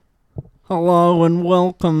Hello and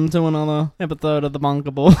welcome to another episode of the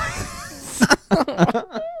Bunker Boys.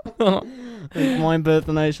 It's my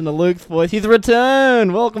impersonation of Luke's voice. He's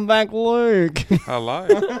returned. Welcome back, Luke. Hello.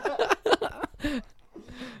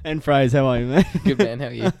 And Fraser, how are you, man? Good man, how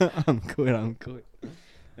are you? I'm good. I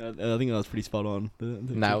think that was pretty spot on.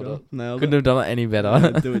 Nailed it. Couldn't have done it any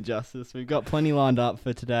better. do it justice. We've got plenty lined up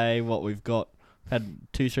for today. What we've got, had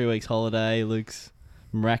 2-3 weeks holiday. Luke's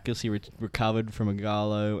miraculously recovered from a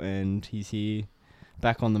Galo, and he's here,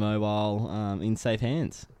 back on the mobile, in safe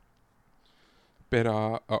hands. Bet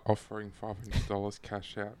are offering $500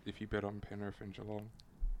 cash out if you bet on Penrith and Geelong.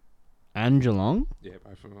 And Geelong? Yeah,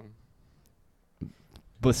 both of them.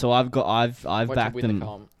 But so I've backed them.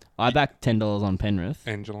 The I backed $10 on Penrith.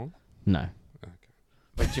 And Geelong? No,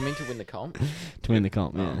 Wait, do you mean to win the comp? to win the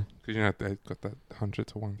comp. Yeah, Because you know they've got that 100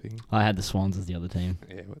 to 1 thing. I had the Swans as the other team.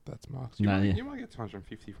 Yeah, but that's marks. No, yeah. You might get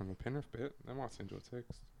 250 from the Penrith bet. They might send you a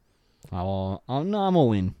text. Oh no, I'm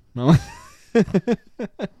all in. Oh,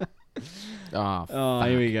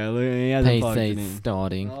 here we go. Look, he hasn't plugged it PC in.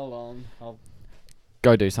 starting. Hold on.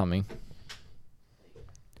 Go do something.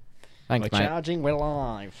 Thanks, We're mate. charging. We're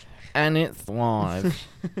live. And it's live.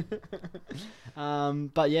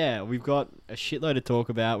 But yeah, we've got a shitload to talk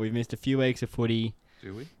about. We've missed a few weeks of footy.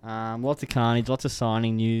 Do we? Lots of carnage, lots of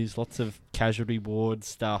signing news, lots of casualty board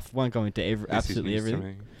stuff. Won't go into absolutely This is news everything. to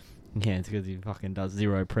me. Yeah, it's because he fucking does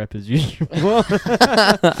zero prep as usual.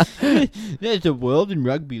 There's a world in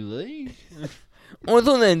rugby league. I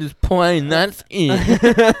thought they were just playing, that's it.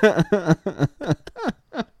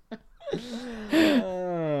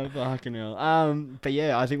 Oh, fucking hell. But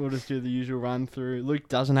yeah, I think we'll just do the usual run through. Luke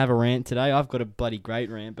doesn't have a rant today. I've got a bloody great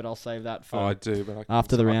rant, but I'll save that for I do, but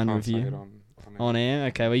after the round can't say review. it on air.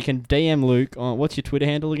 Okay, well you can DM Luke. What's your Twitter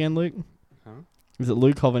handle again, Luke? Huh? Is it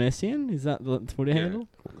Luke Hovanessian? Is that the Twitter handle?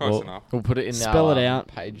 Close enough. We'll put it in Spell our it out.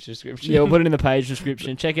 page description. Yeah, we'll put it in the page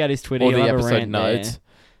description. Check out his Twitter. Or He'll the have a episode rant notes. there.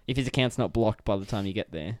 If his account's not blocked by the time you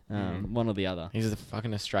get there. One or the other. He's the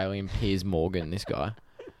fucking Australian Piers Morgan, this guy.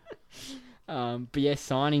 But yeah,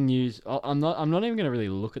 signing news. I'm not even going to really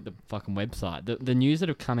look at the fucking website. The news that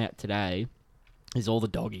have come out today is all the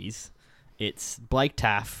doggies. It's Blake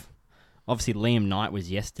Taff. Obviously, Liam Knight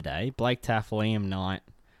was yesterday. Blake Taff, Liam Knight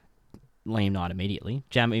immediately.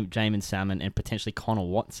 Jamin Salmon and potentially Connor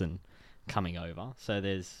Watson coming over. So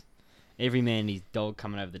there's every man and his dog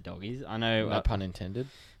coming over the doggies. I know. No pun intended.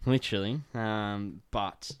 Literally.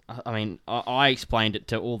 But, I mean, I explained it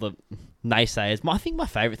to all the naysayers. I think my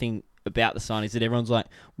favourite thing about the sign is that everyone's like,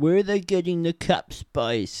 where are they getting the cap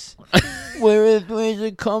space? Where's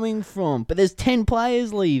it coming from? But there's 10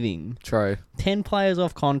 players leaving. True. 10 players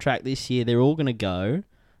off contract this year. They're all going to go.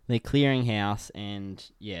 They're clearing house. And,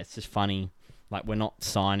 yeah, it's just funny. Like, we're not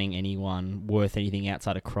signing anyone worth anything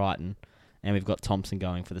outside of Crichton. And we've got Thompson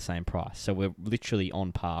going for the same price. So we're literally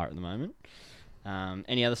on par at the moment.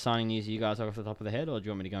 Any other signing news you guys have off the top of the head? Or do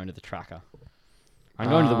you want me to go into the tracker? I'm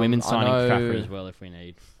going to the women's signing tracker as well if we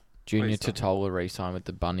need. Junior Please don't. Totola re-signed with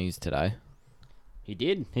the Bunnies today. He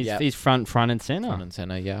did. Yep. He's front and centre. Front and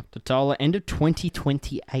centre, yeah. Totola, end of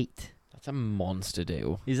 2028. That's a monster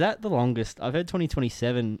deal. Is that the longest? I've heard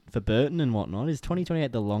 2027 for Burton and whatnot. Is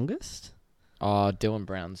 2028 the longest? Oh, Dylan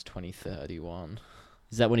Brown's 2031.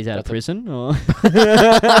 Is that when he's out of prison? Or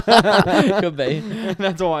Could be.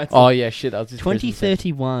 That's why it's Oh, yeah, shit. That was his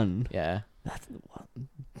 2031. Yeah. That's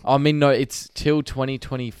I mean, no, it's till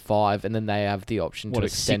 2025, and then they have the option what to a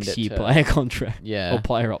extend it 6-year to... player contract. Yeah. Or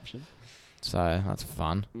player option. So, that's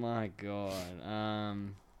fun. My God.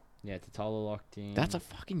 Yeah, Totola locked in. That's a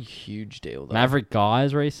fucking huge deal, though. Maverick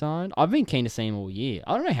Guy's re-signed. I've been keen to see him all year.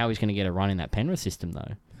 I don't know how he's going to get a run in that Penrith system,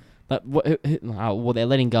 though. But well, they're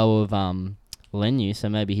letting go of Lenu, so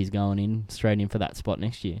maybe he's going in straight in for that spot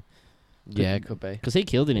next year. Yeah, it could be. Because he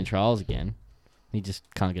killed it in trials again. He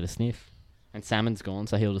just can't get a sniff. And Salmon's gone,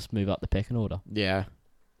 so he'll just move up the pecking order. Yeah.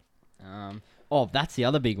 That's the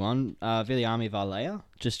other big one. Viliami Valea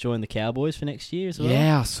just joined the Cowboys for next year as well.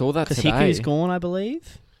 Yeah, I saw that Because today. Hiku's gone, I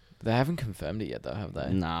believe. They haven't confirmed it yet, though, have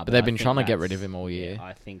they? Nah, But they've I been think trying to get rid that's- of him all year. Yeah,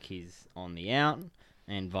 I think he's on the out.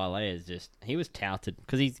 And Valea's he was touted.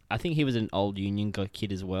 Because I think he was an old Union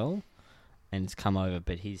kid as well. And it's come over,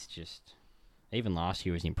 but he's just... Even last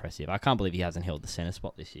year was impressive. I can't believe he hasn't held the centre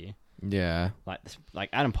spot this year. Yeah. Like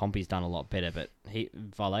Adam Pompey's done a lot better, but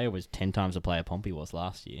Valea was 10 times the player Pompey was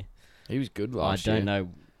last year. He was good last year. I don't know.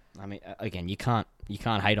 I mean, again, you can't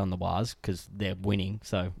hate on the Waz because they're winning,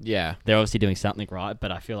 so Yeah. they're obviously doing something right.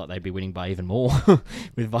 But I feel like they'd be winning by even more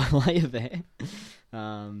with Valea there.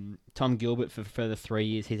 Tom Gilbert for the 3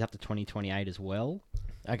 years, he's up to 2028 as well.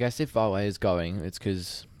 I guess if Vale is going, it's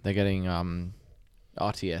because they're getting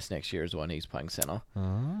RTS next year as well, and he's playing centre.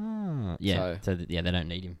 Ah, They don't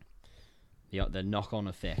need him. The knock-on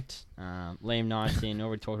effect. Liam Nyson,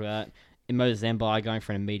 already talked about it. Moses Zembai going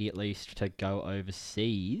for an immediate lease to go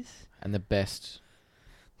overseas. And the best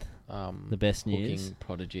news. hooking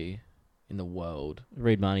prodigy in the world.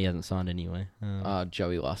 Reed Marnie hasn't signed anyway.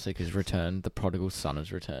 Joey Lussick has returned. The prodigal son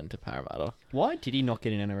has returned to Parramatta. Why did he not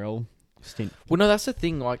get an NRL stint? Well, no, that's the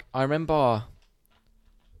thing. Like, I remember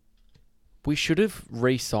we should have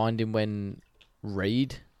re-signed him when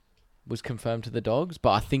Reed was confirmed to the Dogs, but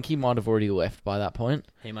I think he might have already left by that point.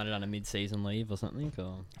 He might have done a mid-season leave or something.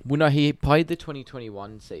 Well, no, he played the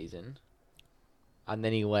 2021 season, and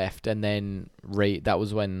then he left, and then Reed. That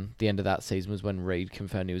was when the end of that season was when Reed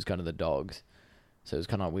confirmed he was going to the Dogs. So it was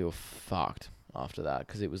kind of like we were fucked after that,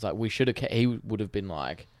 because it was like we should have. He would have been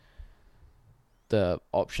like the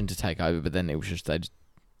option to take over, but then it was just they just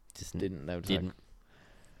didn't. They were didn't. like,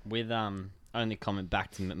 with only comment back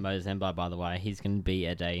to Mo Zembai, by the way, he's going to be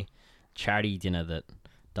at a charity dinner that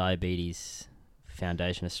Diabetes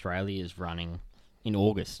Foundation Australia is running in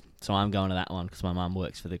August. So I'm going to that one because my mum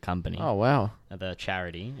works for the company. Oh, wow. At the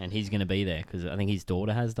charity, and he's going to be there because I think his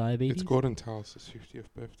daughter has diabetes. It's Gordon Tallis' 50th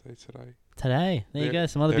birthday today. Today. There you go.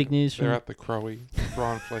 Some other big news. They're at the Crowie.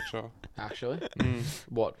 Brian Fletcher. Actually?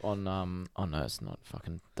 What, on... Oh, no, it's not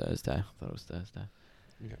fucking Thursday. I thought it was Thursday.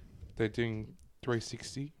 Yeah. They're doing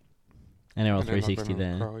 360. NRL 360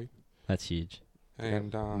 there. Crowie. That's huge.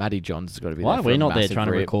 And Matty Johns has got to be why there. are we not there trying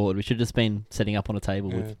to record? We should have just been setting up on a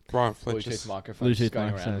table with Brian Fletcher. Bluetooth microphones Bluetooth going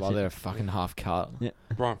around microphones, while yeah. they're fucking half cut. Yeah.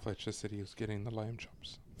 Brian Fletcher said he was getting the lamb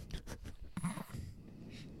chops.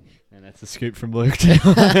 And that's a scoop from Luke.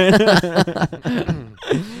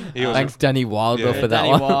 Thanks, Danny Wilder, for that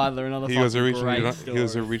Danny one. Wilder, another He was originally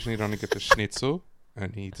going to get the schnitzel,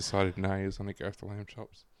 and he decided no, he was going to go for the lamb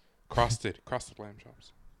chops. Crusted lamb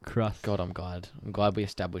chops. crust. God, I'm glad. I'm glad we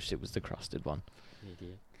established it was the crusted one.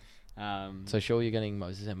 Idiot. So sure, you're getting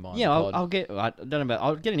Moses and Brian. Yeah, I'll get. I don't know about.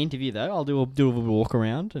 I'll get an interview though. I'll do a walk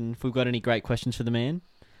around, and if we've got any great questions for the man,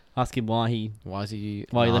 ask him why he left the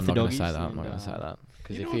I'm not gonna doggies. say that. I'm not going to say that.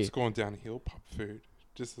 You know what's gone downhill? Pub food,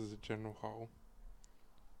 just as a general whole.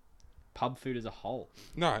 Pub food as a whole.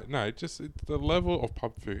 No, just the level of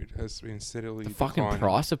pub food has been steadily The fucking declining.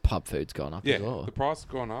 price of pub food's gone up Yeah, as well. the price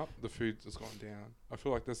has gone up, the food has gone down. I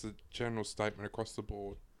feel like that's a general statement across the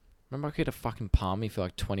board. Remember, I could get a fucking palmy for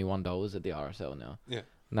like $21 at the RSL now. Yeah.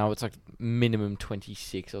 Now it's like minimum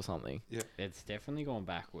 26 or something. Yeah. It's definitely gone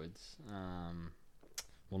backwards.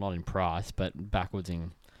 Well, not in price, but backwards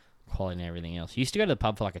in quality and everything else. You used to go to the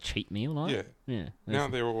pub for like a cheap meal night. Yeah. Yeah. Now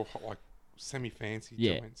they're all like semi-fancy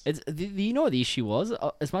joints. It's you know what the issue was?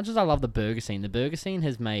 As much as I love the burger scene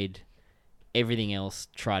has made everything else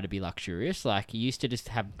try to be luxurious. Like, you used to just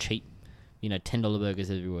have cheap, $10 burgers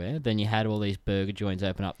everywhere. Then you had all these burger joints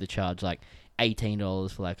open up to charge like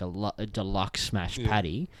 $18 for like a deluxe smash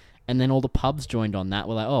patty. And then all the pubs joined on that.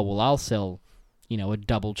 Were like, oh, well, I'll sell, a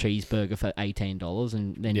double cheeseburger for $18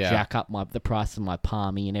 and then jack up the price of my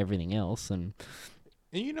palmy and everything else. And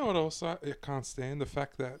you know what else I can't stand? The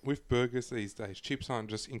fact that with burgers these days, chips aren't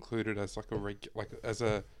just included as like as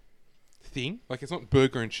a thing. Like, it's not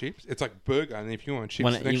burger and chips. It's like burger, and if you want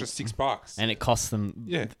chips, it's an extra $6. And it costs them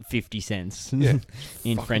 50 cents Yeah.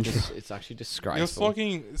 in French. It's actually disgraceful.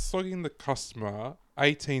 You're slogging the customer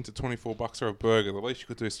 $18 to $24 for a burger. The least you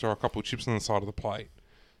could do is throw a couple of chips on the side of the plate.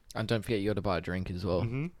 And don't forget, you got to buy a drink as well.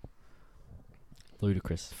 Mm-hmm.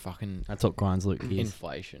 Ludicrous. Fucking That's what grinds Luke gears.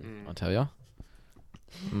 inflation, I tell you.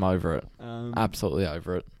 I'm over it. Absolutely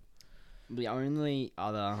over it. The only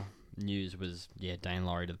other news was Dane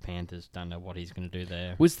Laurie to the Panthers. Don't know what he's going to do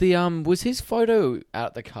there. Was his photo out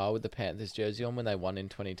at the car with the Panthers jersey on when they won in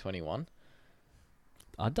 2021?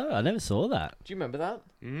 I never saw that. Do you remember that?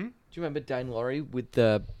 Mm-hmm. Do you remember Dane Laurie with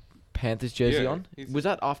the Panthers jersey on? Was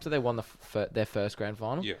that after they won their first grand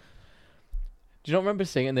final? Yeah. Do you not remember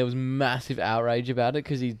seeing it? And there was massive outrage about it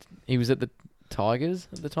because he was at the Tigers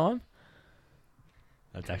at the time.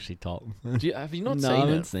 That's actually top. Have you not No, seen I it?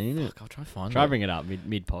 haven't seen it. Fuck, I'll try to find Try it. bring it up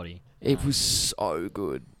mid potty. It was so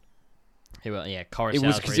good. Coruscant. It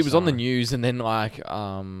was because it was on the news, and then like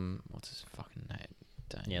what's his fucking name?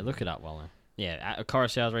 Dang. Yeah, look it up, Waller. Yeah,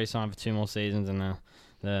 Coruscant's re-signed for 2 more seasons, and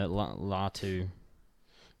the Latu.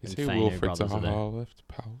 Is and he Faino Wilfred brothers are there. Zaha left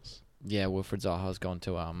Palace? Yeah, Wilfred Zaha's gone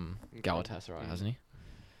to Galatasaray, hasn't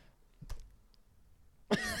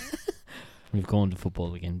he? We've gone to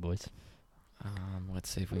football again, boys. Let's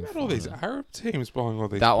see if we What can about all find these it. Arab teams buying all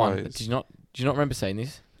these That one. players? Do you not remember seeing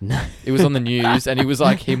this? No. It was on the news, and it was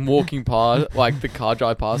like him walking past, like the car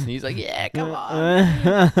drive past, and he's like, "Yeah, come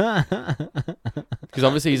on." Because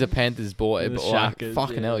obviously he's a Panthers boy, The but like, Sharkers,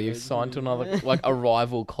 fucking hell, you've signed to another, like a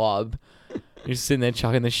rival club, You're just sitting there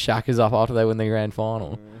chucking the shackers up after they win the grand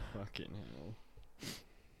final. Fucking hell.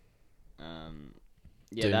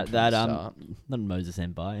 Doomed from that the start. not Moses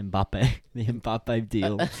Mbappe, the Mbappe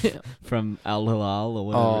deal from Al Hilal or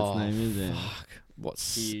whatever its name is. Yeah. Fuck.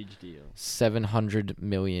 What's Huge deal. 700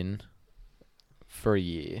 million for a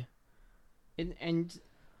year? And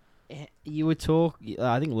you were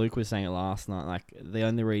I think Luke was saying it last night. Like the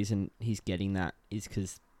only reason he's getting that is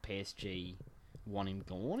because PSG want him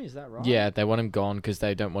gone. Is that right? Yeah, they want him gone because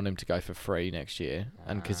they don't want him to go for free next year,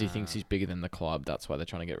 and because he thinks he's bigger than the club. That's why they're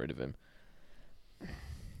trying to get rid of him.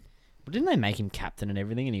 But didn't they make him captain and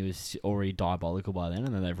everything, and he was already diabolical by then,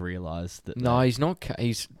 and then they've realised that... No, he's not.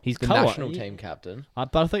 He's the national team captain.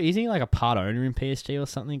 But I thought, isn't he like a part owner in PSG or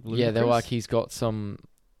something? Ludicrous? Yeah, they're like, he's got some...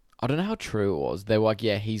 I don't know how true it was. They were like,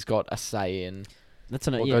 yeah, he's got a say in what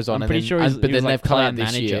goes on. I'm pretty sure but then like they've come out player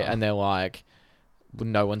this year, manager. and they're like, well,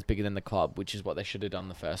 no one's bigger than the club, which is what they should have done in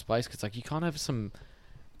the first place. Because like, you can't have some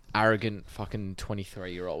arrogant fucking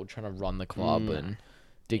 23-year-old trying to run the club and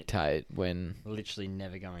dictate when... Literally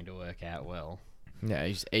never going to work out well. Yeah,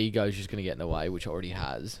 his ego's just going to get in the way, which it already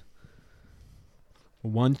has.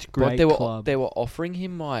 Once great But club. they were offering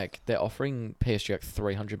him they're offering PSG like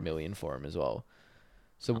 300 million for him as well.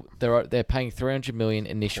 So they're paying 300 million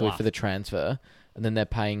initially Plus. for the transfer, and then they're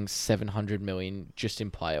paying 700 million just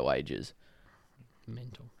in player wages.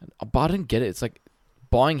 Mental. But I don't get it. It's like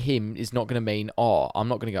buying him is not going to mean I'm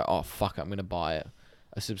not going to go fuck I'm going to buy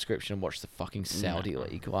a subscription and watch the fucking Saudi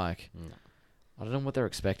league. Like I don't know what they're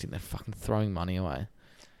expecting. They're fucking throwing money away.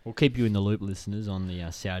 We'll keep you in the loop, listeners, on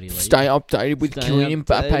the Saudi league. Stay updated with Stay Kylian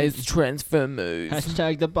updated. Mbappe's transfer moves.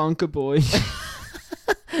 Hashtag the bunker boys.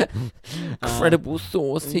 Incredible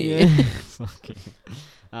source here. Yeah.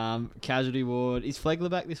 Fucking. Casualty ward. Is Flegler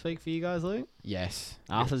back this week for you guys, Luke? Yes.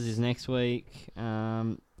 Arthur's is next week.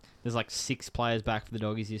 There's like 6 players back for the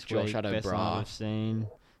doggies this week. Josh Best one Addo-Bra. I've seen.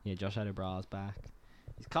 Yeah, Josh Addo-Bra's back.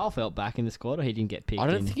 Is Carl Felt back in the squad, or he didn't get picked? I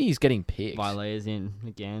don't think he's getting picked. Valea's in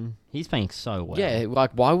again. He's playing so well. Yeah,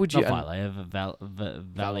 like why would you? Not Valea, Valame.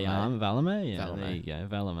 Yeah, Valame. there you go.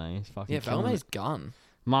 Valame. He's fucking Yeah, killing Valame's it. gone.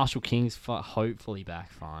 Marshall King's hopefully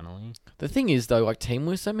back finally. The thing is though, like team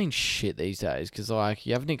lists don't mean shit these days because like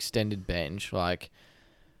you have an extended bench, like,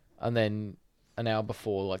 and then an hour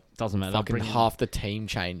before, like Doesn't matter. fucking half the team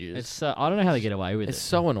changes. It's I don't know how they get away with it. It's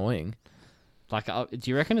so annoying. Like, do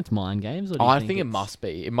you reckon it's mind games? Or do you I think think it it's- must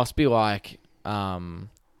be. It must be like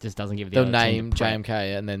Just doesn't give the they'll other team name the prep.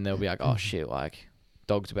 JMK and then they'll be like, oh shit, like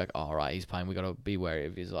dogs will be like, oh right, he's playing. We got to be wary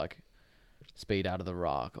of his like speed out of the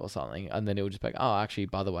rock or something, and then it'll just be like, oh actually,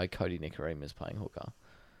 by the way, Cody Nicarima is playing hooker.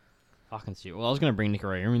 Fucking stupid. Well, I was going to bring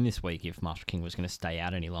Nicarima in this week if Marshall King was going to stay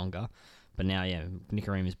out any longer. But now, yeah,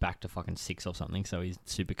 Nicarima's back to fucking 6 or something, so his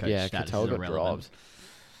super coach Yeah, status Cattell is got irrelevant. dropped.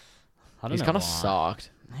 I don't He's know kind of why.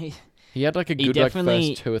 sucked. He, He had like a He good like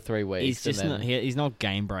definitely- first 2 or 3 weeks. he's just and not, then, he's not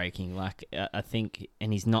game breaking. Like I think,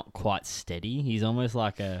 and he's not quite steady. He's almost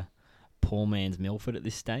like a poor man's Milford at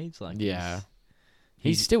this stage. Like yeah,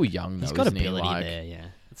 he's still young though. he's got isn't he? ability Like, there. Yeah,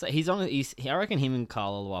 it's like I reckon him and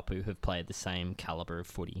Carl Oluwapu have played the same caliber of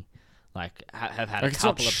footy. Like have had like, a it's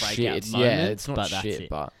not couple of shit. breakout moments. Yeah, it's not but that's shit. it.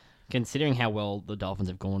 But Considering how well the Dolphins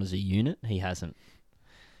have gone as a unit, he hasn't.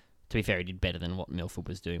 To be fair, he did better than what Milford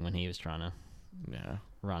was doing when he was trying to yeah,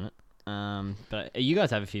 run it. But you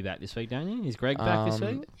guys have a few back this week, don't you? Is Greg back this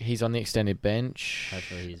week? He's on the extended bench.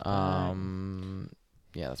 Hopefully he's back.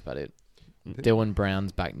 Yeah, that's about it. Yeah. Dylan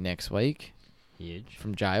Brown's back next week Huge.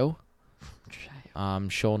 from jail.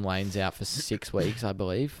 Sean Lane's out for 6 weeks, I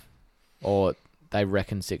believe, or they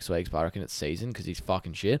reckon 6 weeks, but I reckon it's season because he's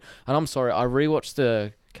fucking shit. And I'm sorry, I rewatched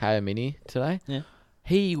the KO Mini today. Yeah.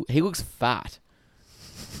 He looks fat.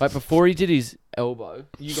 Like before he did his elbow,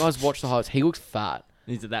 you guys watch the highlights. He looks fat.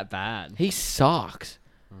 Is it that bad? He sucks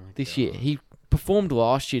this year. He performed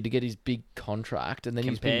last year to get his big contract, and then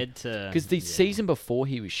Compared to... because the yeah. season before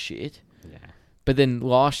he was shit. Yeah. But then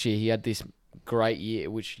last year he had this great year,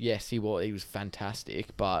 which yes, he was fantastic,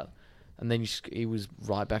 and then he was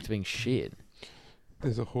right back to being shit.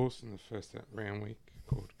 There's a horse in the first out round week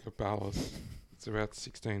called Caballas. It's about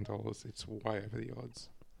 $16. It's way over the odds.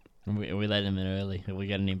 And we let him in early. Are we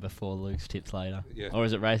getting him before Luke's tips later? Yeah. Or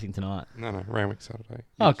is it racing tonight? No, round week Saturday.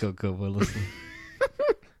 Oh, Yes. good. We'll listen.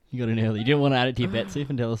 You got in early. You didn't want to add it to your bet, Sif,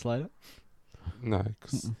 and tell us later? No,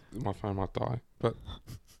 because my phone might die. But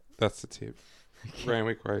that's the tip. Round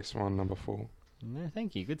week race 1, number 4. No,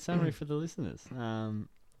 thank you. Good summary for the listeners.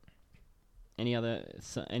 Any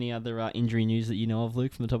other injury news that you know of,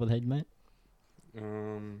 Luke, from the top of the head, mate?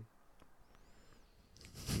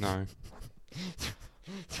 No.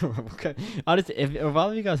 Okay. If either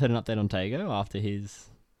of you guys had an update on Tago after his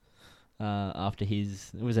after it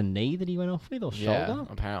was a knee that he went off with or shoulder,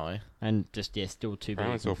 apparently. and just still too big.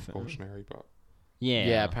 Apparently it's all precautionary, but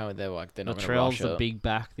Yeah, apparently they're not going to Latrell's rush the it. big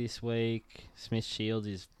back this week. Smith Shields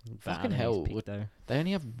is Fucking bad hell. pick, though. They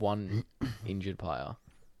only have one injured player,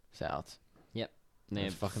 South. They're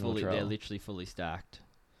That's fucking they're Latrell. literally fully stacked.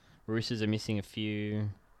 Roosters are missing a few.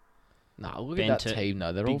 Nah, look Bent at that it. team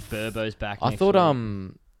though. They're Big all. Burbo's back. I next thought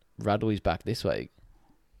week. Radley's back this week.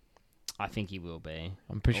 I think he will be.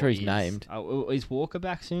 I'm pretty Or sure he's is. named. Is Walker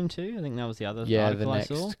back soon too? I think that was the other Yeah, article the I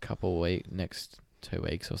saw. next next 2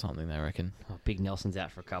 weeks or something. They reckon. Oh, Big Nelson's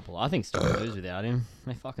out for a couple. I think still lose without him.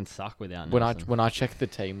 They fucking suck without When Nelson. I checked the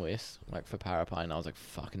team list like for Parapine, I was like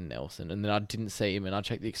fucking Nelson, and then I didn't see him, and I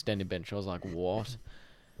checked the extended bench. I was like, what?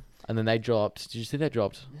 And then they dropped. Did you see they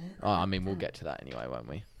dropped? Oh, I mean, we'll get to that anyway, won't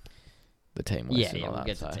we? The team list and all we'll that.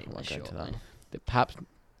 get to So the team I won't list go to shortly. that. The Paps,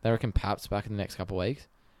 they reckon Paps back in the next couple of weeks.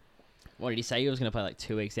 What did he say? He was going to play like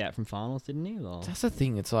 2 weeks out from finals, didn't he? Or? That's the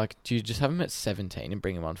thing. It's like, do you just have him at 17 and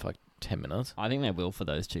bring him on for like 10 minutes? I think they will for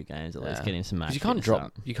those 2 games at least. Yeah. Get him some match. 'Cause you can't fitness drop.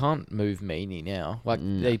 up. You can't move Meaney now. Like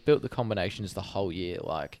No. they built the combinations the whole year.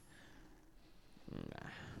 Like,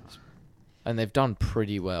 and they've done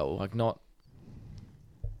pretty well. Like not.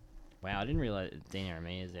 Wow, I didn't realize Dean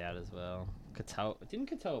Aramia's out as well. Didn't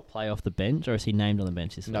Katoa play off the bench, or is he named on the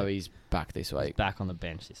bench this week? No, he's back this He's week. back on the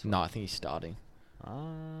bench this week. No, I think he's starting.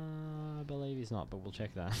 I believe he's not, but we'll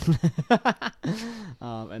check that.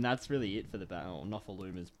 And that's really it for the battle.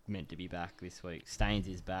 Nofaluma's meant to be back this week. Staines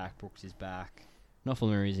is back. Brooks is back.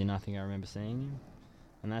 Nofaluma is in. I think I remember seeing him,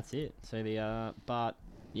 and that's it. So but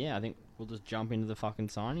yeah, I think we'll just jump into the fucking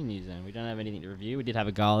signing news. Then we don't have anything to review. We did have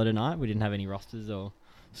a gala tonight. We didn't have any rosters or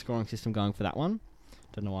scoring system going for that one.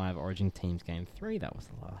 Don't know why I have Origin Teams Game 3. That was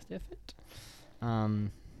the last effort.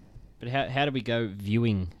 But how did we go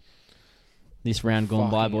viewing this round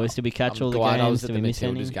gone by, Fucking boys? Did we catch I'm all the glad games? I was Did at we the miss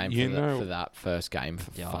any? Matildas game You for, know- for that first game.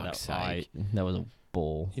 For Yeah, fuck's sake. that was a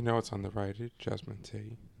ball. you know it's underrated. Jasmine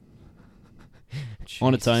tea.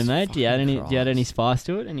 On its own, Jesus mate. Do you add fucking any Christ. spice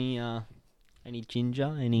to it? Any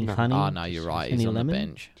ginger? Any No. honey? Oh no, you're right. He's Any on lemon? the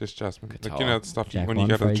bench. Just jasmine. Like, Katoa. you know the stuff Jack when you one,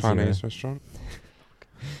 go to the phrase Chinese zero. restaurant.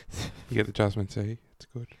 You get the jasmine tea. It's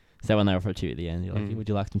good. Is that when they offer it to you at the end? You're like, Mm. would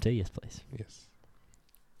you like some tea? Yes, please. Yes.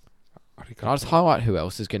 Can I just highlight who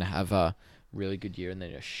else is going to have a really good year and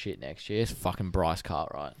then a shit next year? It's fucking Bryce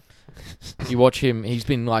Cartwright. You watch him. He's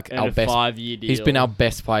been like our best. 5-year deal. He's been our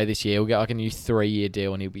best player this year. We'll get like a new 3-year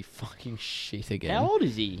deal and he'll be fucking shit again. How old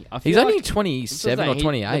is he? I He's feel only like- 27 or The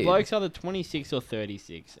 28. bloke's either 26 or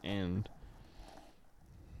 36, and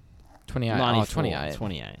 28. Oh, 94, 28.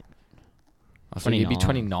 28. I thought he'd be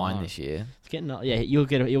 29. 29 this year. It's getting yeah. You'll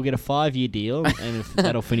get a 5-year deal, and if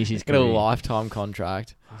that'll finish his Get a career. lifetime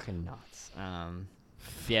contract. Fucking nuts.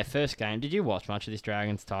 Yeah, first game. Did you watch much of this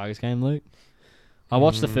Dragons Tigers game, Luke? I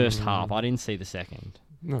watched the first half. I didn't see the second.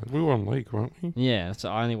 No, we were on league, weren't we? Yeah, so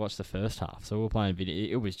I only watched the first half. So we were playing video.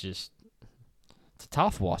 It was just it's a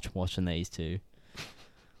tough watching these two.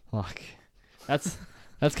 Like that's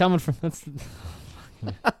coming from that's.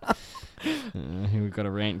 Here we've got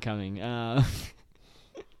a rant coming. Has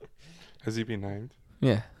he been named?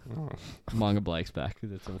 Yeah. Oh. Manga Blake's back.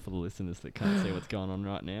 That's all for the listeners that can't see what's going on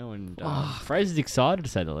right now. And Fraser's excited, to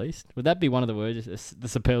say the least. Would that be one of the words, the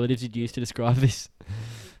superlatives you'd use to describe this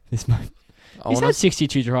moment? He's had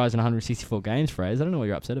 62 tries in 164 games, Fraser. I don't know what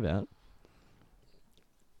you're upset about.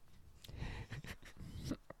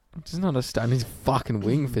 Just not understand his fucking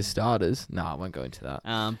wing for starters. No, I won't go into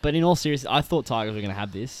that. But in all seriousness, I thought Tigers were going to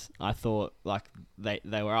have this. I thought like they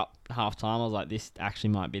were up half time. I was like, this actually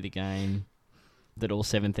might be the game that all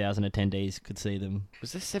 7,000 attendees could see them.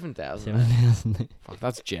 Was there 7,000? 7,000. Fuck,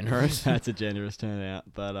 that's generous. That's a generous turnout.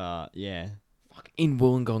 But yeah, Fuck, in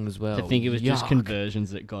Wollongong as well. to think it was just Yuck.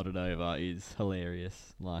 conversions that got it over is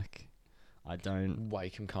hilarious. Like, I don't.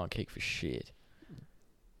 Wakeham can't kick for shit.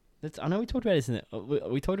 I know we talked about this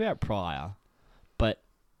we talked about it prior, but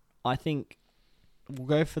I think we'll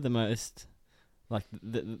go for the most like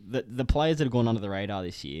the players that have gone under the radar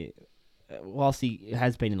this year. Whilst he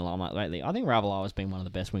has been in the limelight lately, I think Ravalawa has been one of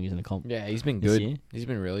the best wingers in the comp. Yeah, he's been this good. year. He's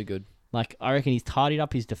been really good. Like, I reckon he's tidied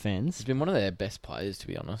up his He's defence. been one of their best players, to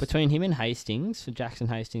be honest. Between him and Hastings, Jackson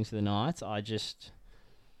Hastings for the Knights,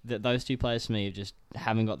 those two players for me just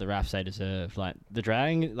haven't got the raps they deserve. Like, the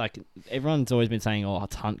Dragon, like, everyone's always been saying, oh,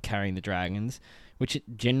 it's Hunt carrying the Dragons, which it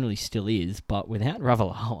generally still is, but without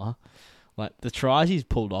Ravalawa, like, the tries he's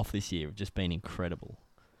pulled off this year have just been incredible.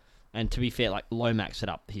 And to be fair, like, Lomax set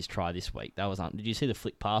up his try this week. That was did you see the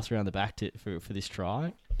flick pass around the back for this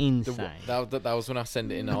try? Insane. That was when I sent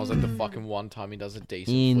it in. I was like, the fucking one time he does a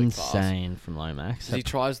decent flick pass. Insane from Lomax. Because he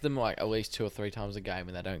tries them like at least 2 or 3 times a game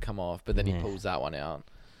and they don't come off, but then he pulls that one out.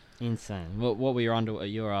 Insane. What were your under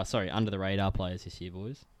the radar players this year,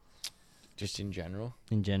 boys? Just in general.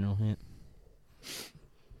 In general, yeah.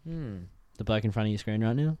 The bloke in front of your screen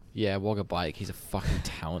right now? Yeah, Wagga Blake. He's a fucking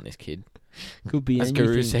talent, this kid. Could be As anything.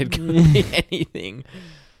 Guru said, could be anything.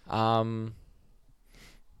 I'm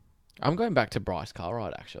going back to Bryce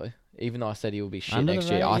Cartwright, actually. Even though I said he will be shit Under next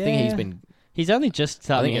the year. radar, I think he's yeah. been... He's only just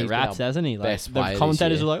starting to he's get been raps, our hasn't he? Like, best the player this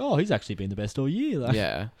commentators year. are like, oh, he's actually been the best all year. Like,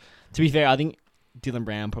 Yeah. To be fair, I think Dylan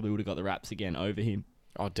Brown probably would have got the raps again over him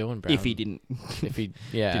Oh, Dylan Brown. if he didn't,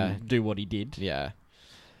 didn't do what he did. Yeah.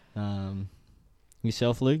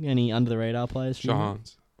 Yourself, Luke? Any under the radar players? for you?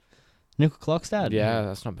 Chance. Nickel Clockstad? Yeah,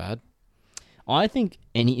 that's not bad. I think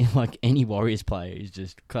any Warriors player is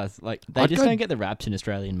just class. Like they just don't get the raps in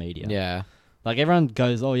Australian media. Yeah. Like everyone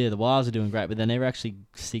goes, oh yeah, the Warriors are doing great, but they never actually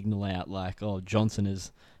signal out like, oh, Johnson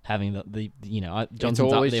is having the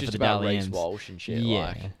Johnson's up there for the Dally Reece M's. Walsh and shit.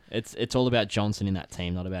 Yeah, Like. it's all about Johnson in that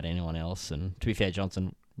team, not about anyone else. And to be fair,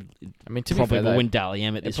 Johnson, I mean, to probably be fair, will win Dally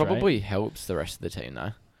M at it this rate. probably helps the rest of the team,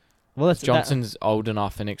 though. Well, that's Johnson's old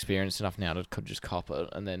enough and experienced enough now to could just cop it,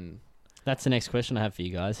 and then that's the next question I have for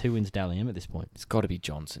you guys. Who wins Dally M at this point? it's got to be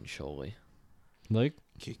Johnson, surely. Luke,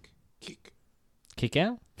 kick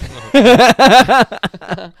out.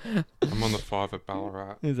 I'm on the 5 at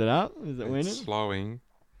Ballarat. Is it up? Is it It's winning? slowing.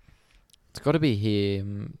 It's got to be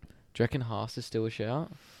him. Do you reckon Haas is still a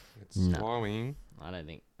shout? It's No. slowing. I don't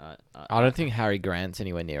think. I don't think Harry Grant's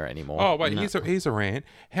anywhere near it anymore. Oh, wait, No. here's a rant.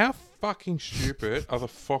 How fucking stupid are the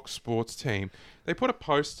Fox Sports team? They put a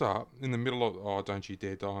post up in the middle of... Oh, don't you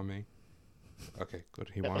dare die on me. Okay, good,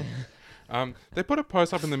 he won. They put a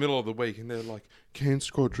post up in the middle of the week and they're like, can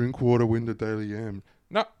Scott Drinkwater win the Daily M?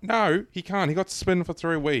 No, he can't. He got suspended for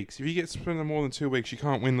 3 weeks. If you get suspended more than 2 weeks, you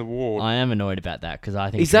can't win the award. I am annoyed about that because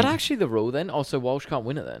I think Is that actually the rule then? Oh, so Walsh can't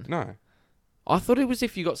win it then? No. I thought it was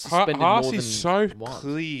if you got suspended Haas more than is so once.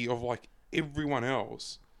 clear of like everyone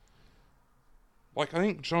else. Like I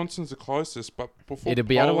think Johnson's the closest, but before It'd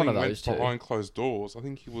be out of one of polling those went two. behind closed doors, I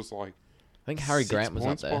think he was like I think Harry 6 Grant was up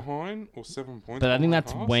points there. behind or 7 points. But I think behind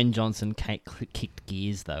that's Haas. when Johnson kicked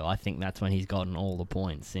gears, though. I think that's when he's gotten all the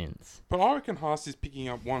points since. But I reckon Haas is picking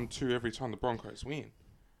up 1-2 every time the Broncos win.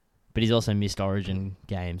 But he's also missed Origin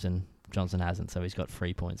games, and Johnson hasn't, so he's got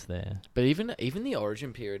 3 points there. But even the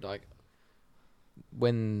Origin period, like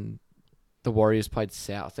when the Warriors played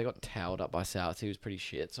South, they got towed up by South. He was pretty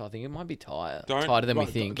shit, so I think it might be tighter than we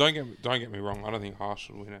think. Don't get me wrong. I don't think Haas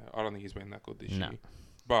should win it. I don't think he's been that good this No. year.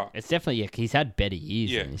 But It's definitely, he's had better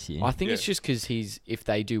years Yeah. than this year. I think Yeah. it's just because if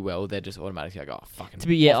they do well, they're just automatically like, oh, fucking. To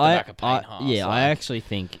be, yeah, off the back of Payne Haas, I like. actually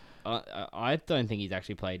think, I don't think he's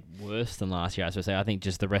actually played worse than last year. As I say, I think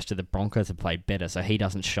just the rest of the Broncos have played better, so he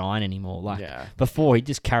doesn't shine anymore. Like Yeah. before, he'd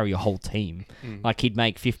just carry a whole team. Mm. Like he'd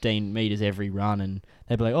make 15 meters every run, and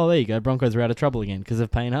they'd be like, "Oh, there you go, Broncos are out of trouble again because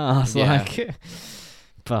of Payne Haas." Yeah. Like,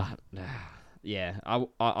 but yeah,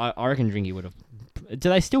 I reckon Drinky would have. Do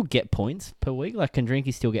they still get points per week? Like, can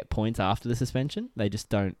Drinky still get points after the suspension? They just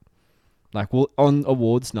don't. Like, on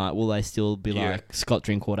awards night, will they still be like Scott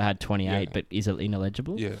Drinkwater had 28, Yeah. but is it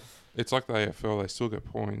ineligible? yeah, it's like the AFL. They still get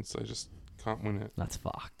points. They just can't win it. That's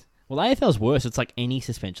fucked. Well, AFL's worse. It's like any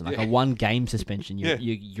suspension, like Yeah. a 1-game suspension. Yeah.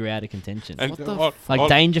 You're out of contention. And What the Like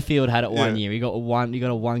Dangerfield had it one Yeah. year. You got a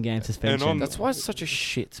 1-game suspension. on- That's why it's such a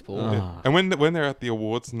shit sport. Ah. And when they're at the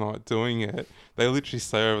awards night doing it, they literally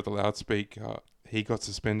say over the loudspeaker, "He got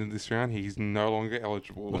suspended this round. He's no longer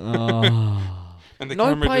eligible." Oh. And the No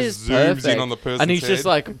camera player's just zooms perfect. in on the person. And he's just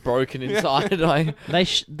like broken inside. Like,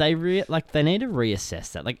 They need to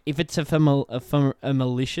reassess that. Like if it's a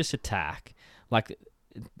malicious attack, like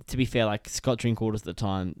to be fair, like Scott Drinkwater's at the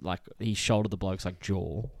time, like he shouldered the bloke's like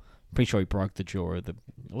jaw. Pretty sure he broke the jaw of the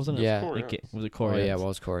wasn't it? Yeah. Corey Like, Oates. was it oh Corey? yeah, Oates? well,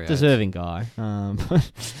 it's Corey. Oates. Deserving guy.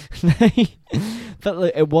 But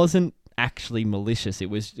like, it wasn't actually malicious. It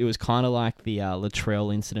was kind of like the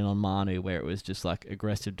Latrell incident on Manu, where it was just like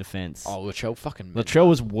aggressive defense. Oh, Latrell fucking. Latrell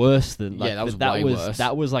was worse than like, Yeah, that was way worse.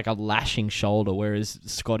 That was like a lashing shoulder, whereas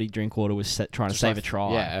Scotty Drinkwater was trying to Just save like- a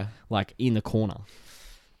try, Yeah. like in the corner,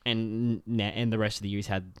 and the rest of the year he's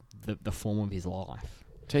had the form of his life.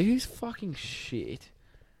 Tell you who's fucking shit,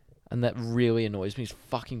 and that really annoys me is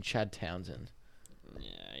fucking Chad Townsend. Yeah,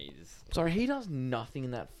 he's Sorry, he does nothing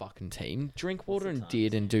in that fucking team. Drinkwater What's the and time?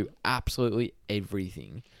 did and do absolutely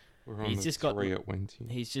everything. We're on He's the just got- 3 at Wenty.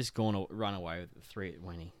 he's just going to run away with 3 at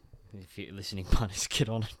Winnie. If you're listening, punters, get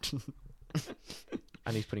on it.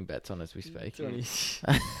 And he's putting bets on as we speak.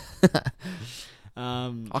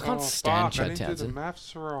 Um, I can't stand I Chad didn't do the Townsend.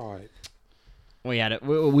 maths right. we had it.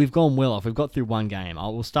 We've gone well off. We've got through one game.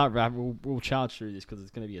 We'll start. We'll charge through this because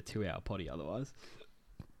it's going to be a 2-hour potty otherwise.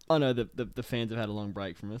 I know the fans have had a long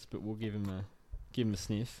break from us, but we'll give him a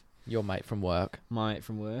sniff. Your mate from work. Mate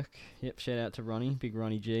from work. Yep, shout out to Ronnie, big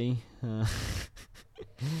Ronnie G.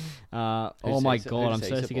 Oh my god, I'm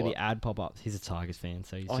supposed to get the ad pop ups. He's a Tigers fan,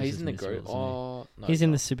 so he's in the group. No, No, he's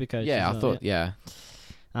in the Supercoach. Yeah, I thought. Yeah.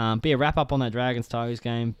 But yeah, wrap up on that Dragons Tigers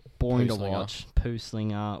game. Boring to Poo-slinger. watch. Poo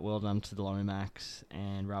Slinger, well done to the Lomax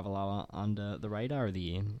and Ravalawa under the radar of the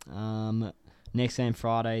year. Next game,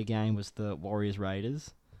 Friday game, was the Warriors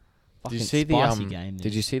Raiders. Did you Fucking see spicy the game?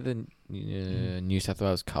 Did you see the New South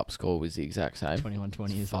Wales Cup score was the exact same?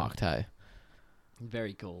 21-20 is Fucked, hey.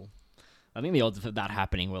 very cool. I think the odds of that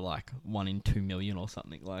happening were like 1 in 2 million or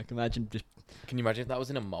something. Like, imagine just. Can you imagine if that was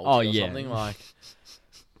in a multi Oh, or yeah. something like?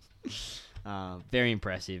 Very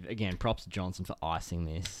impressive. Again, props to Johnson for icing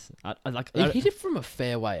this. He hit it from a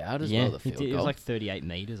fair way out as well. The he field did. It was goal. like 38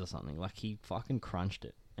 meters or something. Like, he fucking crunched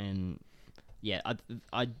it. And yeah,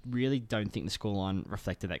 I really don't think the scoreline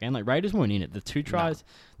reflected that game. Like, Raiders weren't in it. The two tries,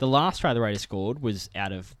 the last try the Raiders scored was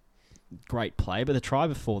out of great play, but the try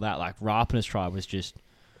before that, like Rapina's try, was just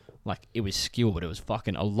like, it was skill, but it was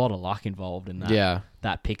fucking a lot of luck involved in that. Yeah.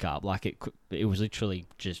 That pickup, like it was literally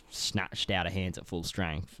just snatched out of hands at full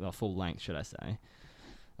strength, or full length, should I say?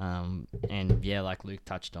 And yeah, like Luke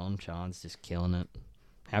touched on, Chan's just killing it.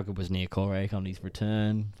 How good was Niokore on his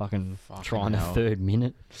return? Fucking trying the hell. 3rd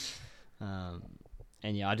minute. And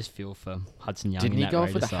yeah, I just feel for Hudson Young. Didn't in he that go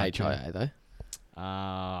Raiders for the side too. HIA though?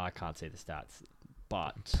 I can't see the stats,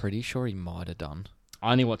 but Pretty sure he might have done.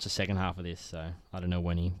 I only watched the second half of this, so I don't know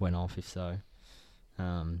when he went off, if so.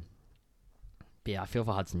 But yeah, I feel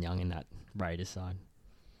for Hudson Young in that Raiders side.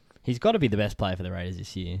 He's got to be the best player for the Raiders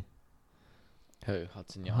this year. Who?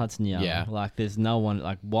 Hudson Young. Hudson Young. Yeah. Like, there's no one...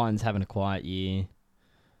 Like, Whiten's having a quiet year.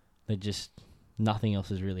 They're just... Nothing else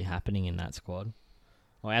is really happening in that squad.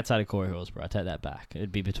 Well, outside of Corey Horsburgh, I take that back.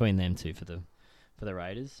 It'd be between them two for the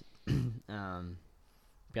Raiders. But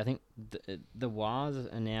I think the Wars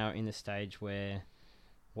are now in the stage where...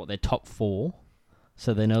 they're top 4.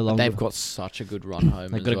 So they're no longer... They've got such a good run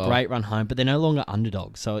home. They've got a great run home, but they're no longer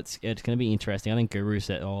underdogs. So it's going to be interesting. I think Guru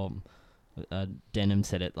said, Denham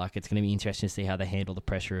said it, like, it's going to be interesting to see how they handle the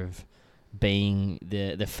pressure of being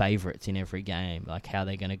the favourites in every game. Like, how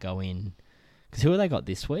they're going to go in. Because who have they got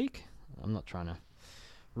this week? I'm not trying to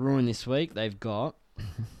ruin this week. They've got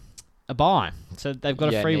a bye. So they've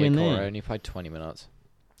got a free win there. Only played 20 minutes.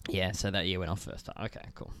 Yeah, so that year went off first time. Okay,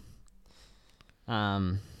 cool.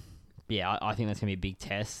 Yeah, I think that's going to be a big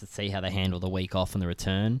test to see how they handle the week off and the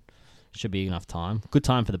return. Should be enough time. Good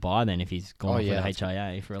time for the bye then if he's gone for the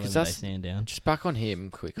HIA for a 11-day stand down. Just back on him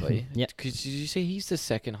quickly. Yep. Because did you see he's the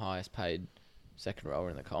second highest paid second rower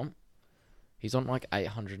in the comp? He's on like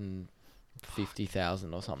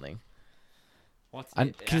 850,000 or something.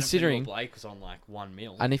 And considering Blake was on like 1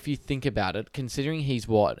 mil. And if you think about it, considering he's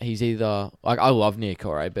either like, I love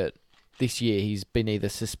Niokore, but this year he's been either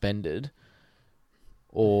suspended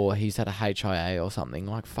or he's had a HIA or something.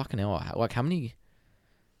 Like, fucking hell, like how many?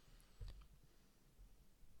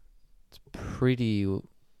 It's pretty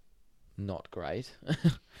not great.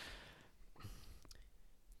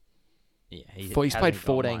 Yeah, He's hasn't played got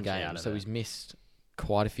 14 much out games, of so it. he's missed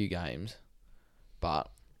quite a few games. But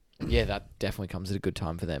yeah, that definitely comes at a good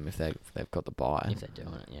time for them if they've got the bye. If they're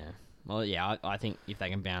doing it, yeah. Well, yeah, I think if they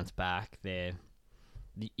can bounce back, there's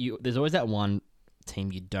always that one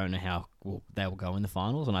team you don't know how they will go in the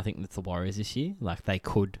finals, and I think that's the Warriors this year. Like, they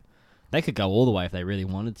could go all the way if they really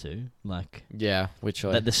wanted to. Like, Yeah, which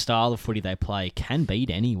the style of footy they play can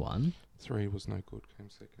beat anyone. 3 was no good.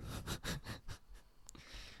 Came second.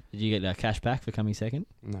 Did you get cash back for coming second?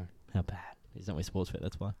 No. How bad? He's not with Sportsbet,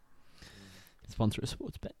 that's why. Sponsor of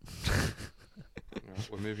Sportsbet. Right,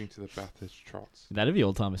 we're moving to the Bathurst Trots. That'd be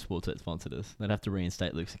all time if Sportsbet sponsored us. They'd have to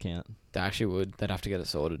reinstate Luke's account. They actually would. They'd have to get it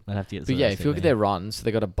sorted. They'd have to get. But yeah, if you look at their runs, so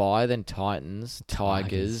they got a bye, then Titans,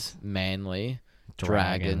 Tigers, Manly,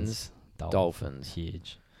 Dragons, Dolphins.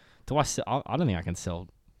 Huge. Do I don't think I can sell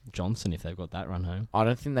Johnson if they've got that run home. I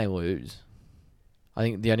don't think they lose. I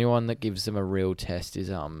think the only one that gives them a real test is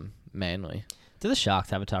Manly. Do the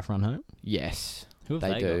Sharks have a tough run home? Yes, Who have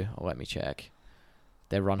they do. got? Let me check.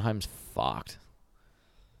 Their run home's fucked.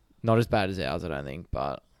 Not as bad as ours, I don't think,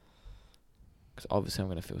 but because obviously I'm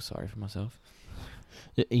going to feel sorry for myself.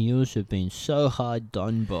 The Eels have been so hard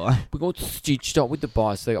done by. We got stitched up with the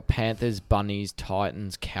bye. So they got Panthers, Bunnies,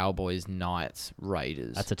 Titans, Cowboys, Knights,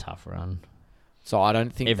 Raiders. That's a tough run. So I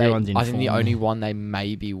don't think Everyone's in I think the form. only one they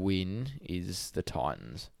maybe win is the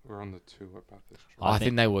Titans. We're on the 2 at Bathurst Trots. I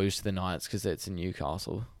think they lose to the Knights because it's in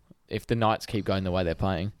Newcastle. If the Knights keep going the way they're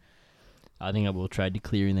playing. I think I will trade to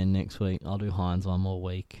Cleary then next week. I'll do Hines one more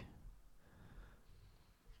week.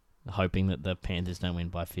 Hoping that the Panthers don't win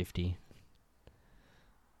by 50.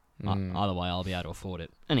 Either way, I'll be able to afford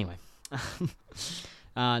it. Anyway.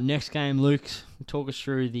 Next game, Luke, talk us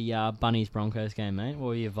through the Bunnies-Broncos game, mate. What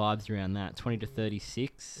were your vibes around that?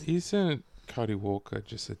 20-36? Isn't Cody Walker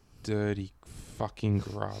just a dirty fucking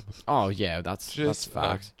grub? Oh, yeah, that's Just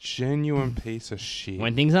facts. a genuine piece of shit.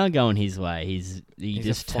 When things aren't going his way, he He's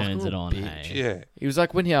just a fucking turns it little on, bitch. hey? Yeah. He was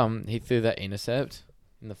like when he threw that intercept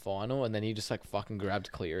in the final, and then he just like fucking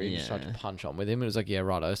grabbed Cleary and just tried to punch on with him. It was like, yeah,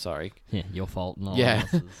 righto, sorry. Yeah, your fault. No Yeah. one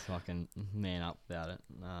else is fucking man up about it.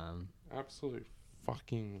 Absolute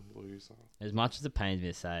fucking loser. As much as it pains me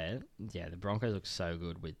to say it, yeah, the Broncos look so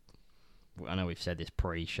good with... I know we've said this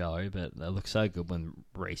pre-show, but they look so good when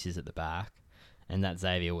Reece is at the back. And that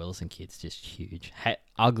Xavier Wilson kid's just huge.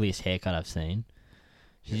 Ugliest haircut I've seen.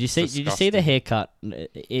 Did you see the haircut?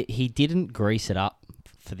 He didn't grease it up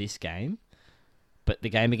for this game. But the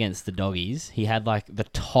game against the Doggies, he had like the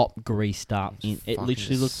top greased up. It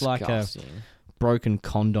literally looked like a broken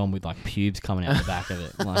condom with like pubes coming out the back of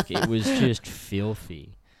it. Like it was just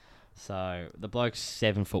filthy. So the bloke's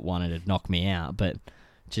 7'1" and it'd knock me out, but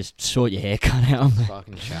just sort your haircut out.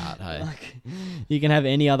 Fucking chat, hey. Like, you can have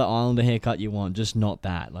any other Islander haircut you want, just not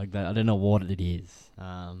that. Like that, I don't know what it is.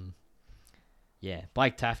 Yeah,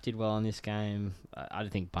 Blake Taft did well in this game. I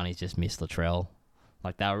don't think Bunnies just missed Latrell.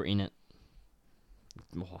 Like they were in it.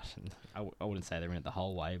 I wouldn't say they were in it the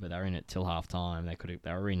whole way, but they were in it till half time.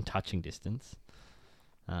 They were in touching distance,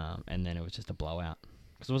 and then it was just a blowout.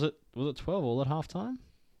 Because was it 12 all at half time?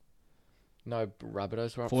 No,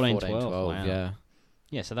 Rabbitohs were up 14-12. 14-12, Wow. yeah.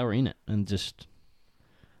 Yeah, so they were in it, and just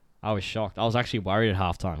I was shocked. I was actually worried at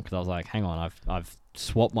half time because I was like, "Hang on, I've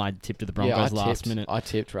swapped my tip to the Broncos last minute." I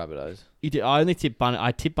tipped Rabbitohs. You did. I only tipped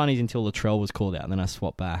I tipped Bunnies until Latrell was called out, and then I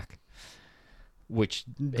swapped back. Which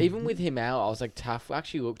Even with him out, I was like, Taff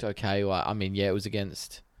actually looked okay. Like, I mean, yeah, it was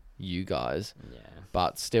against you guys,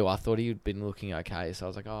 but still, I thought he'd been looking okay. So I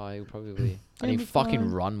was like, oh, he'll probably and he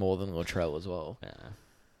fucking run more than Latrell as well. Yeah.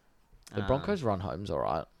 The Broncos' run home's all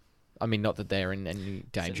right. I mean, not that they're in any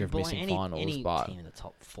danger of missing finals, any but team in the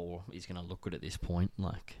top 4 is going to look good at this point.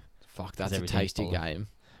 Like, fuck, that's a tasty game.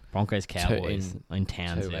 Broncos Cowboys in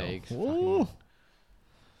Townsville. 2 eggs.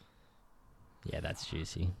 Yeah, that's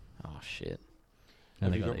juicy. Oh shit.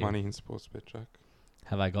 Have you got money in sports bet, Jack?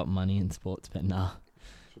 Have I got money in sports bet? Nah.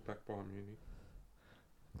 For back Bayern Munich.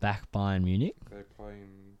 Back Bayern Munich? They play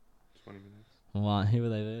in 20 minutes. What? Who were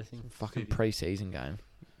they versing? Fucking pre-season game.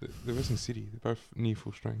 They're versing City. They're both near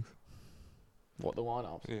full strength. What, the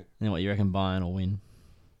lineups? Yeah. And what, you reckon Bayern will win?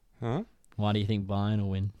 Huh? Why do you think Bayern will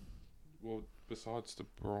win? Well, besides De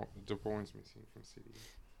Bruyne's missing from City,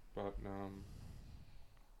 but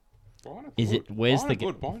Bayern are Is good. it? Where's Bayern the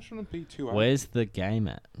are good. Bayern shouldn't be too. Where's the game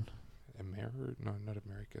at? America? No, not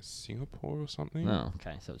America. Singapore or something. Oh,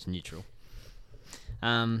 okay, so it's neutral.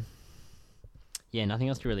 Yeah, nothing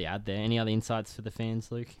else to really add there. Any other insights for the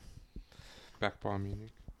fans, Luke? Back Bayern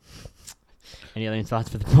Munich. Any other insights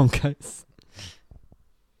for the Broncos?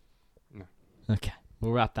 No. Okay,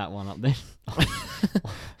 we'll wrap that one up then.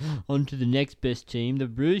 On to the next best team, the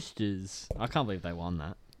Roosters. I can't believe they won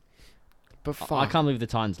that. But fuck. I can't believe the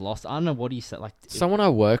Titans lost. I don't know what he said. Like Someone I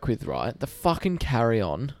work with, right? The fucking carry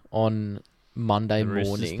on Monday the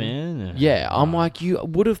Roosters morning. fan? Yeah, I'm like, you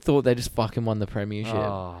would have thought they just fucking won the premiership.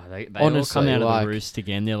 Oh, they Honestly, all come out like, of the roost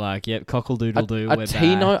again. They're like, yep, cockle-doodle-doo, a we're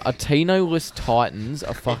Tino-less Titans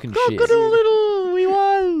are fucking shit. Cockle-doodle-doo, we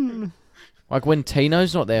won! Like, when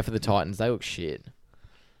Tino's not there for the Titans, they look shit.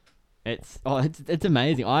 It's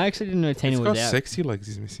amazing. I actually didn't know Tino was out. Sexy legs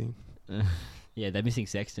is missing. Yeah, they're missing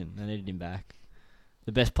Sexton. They needed him back.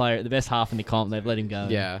 The best player, the best half in the comp, they've let him go.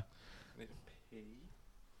 Yeah. I need to pee,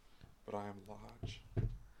 but I am large.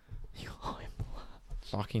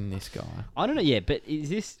 Fucking this guy. I don't know, yeah, but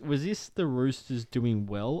was this the Roosters doing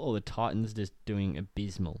well or the Titans just doing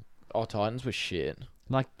abysmal? Oh, Titans was shit.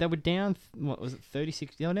 Like, they were down, what was it,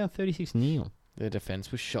 36? They were down 36-0. Their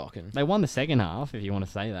defense was shocking. They won the second half, if you want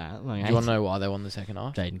to say that. Like, Do you want to know why they won the second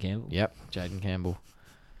half? Jaden Campbell. Yep, Jaden Campbell.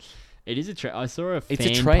 It is a trend. I saw a fan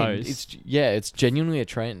It's a trend. post. It's genuinely a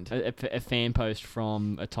trend. A fan post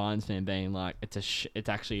from a Titans fan being like, it's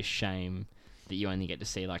actually a shame that you only get to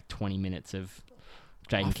see like 20 minutes of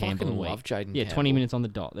Jaden Campbell a I week. love Jaden Yeah, Campbell. 20 minutes on the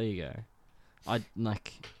dot. There you go. I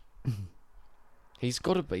like. He's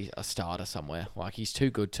got to be a starter somewhere. Like, he's too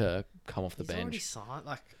good to come off the bench. Already signed.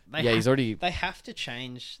 Like, He's already... They have to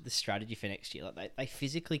change the strategy for next year. Like, they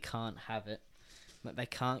physically can't have it. Like, they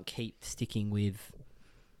can't keep sticking with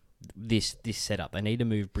this setup. They need to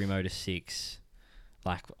move Brimo to 6.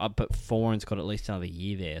 Like, but Foreign's got at least another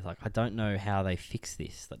year there. Like, I don't know how they fix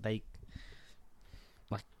this.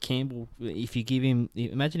 Like Campbell, if you give him,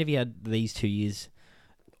 imagine if he had these 2 years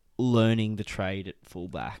learning the trade at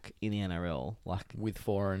fullback in the NRL. Like with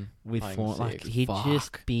foreign. like he'd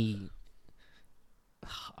just be.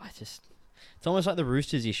 It's almost like the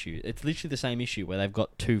Roosters issue. It's literally the same issue where they've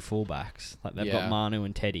got two fullbacks. Like they've got Manu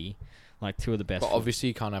and Teddy, like two of the best. But obviously,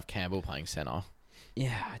 you can't have Campbell playing centre.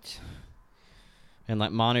 Yeah, and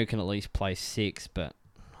like Manu can at least play 6, but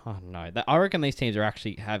I don't know. I reckon these teams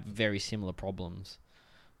have very similar problems.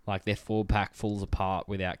 Like their forward pack falls apart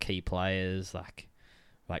without key players. Like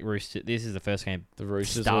Roosters. This is the first game the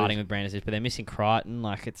Roosters starting with Brandon, but they're missing Crichton.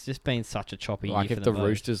 Like it's just been such a choppy year for if them the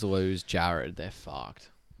Roosters lose Jared, they're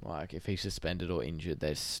fucked. Like if he's suspended or injured,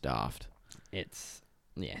 they're staffed.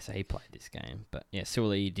 So he played this game, but yeah,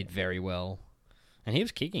 Suoli did very well, and he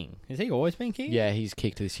was kicking. Has he always been kicking? Yeah, he's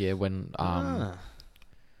kicked this year when I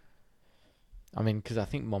mean, because I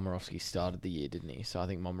think Momorowski started the year, didn't he? So I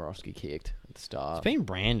think Momorowski kicked at the start. It's been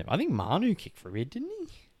random. I think Manu kicked for a bit, didn't he?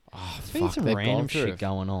 Oh, There's been some random shit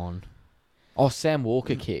going on. Oh, Sam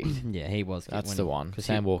Walker kicked. Yeah, he was. That's the one.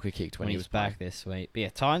 Sam Walker kicked when he was back this week. But yeah,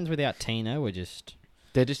 Titans without Tino were just...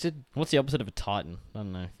 They're just a... What's the opposite of a Titan? I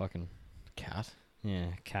don't know. Fucking... Cat. Yeah,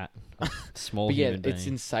 cat. Small but yeah, human being. it's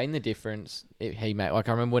insane the difference he made. Like,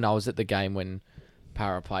 I remember when I was at the game when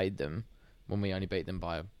Para played them, when we only beat them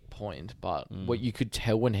by a point, but what you could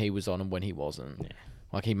tell when he was on and when he wasn't. Yeah.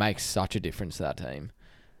 Like, he makes such a difference to that team.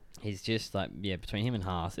 He's just like, between him and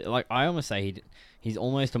Haas, like I almost say he's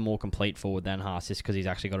almost a more complete forward than Haas, just because he's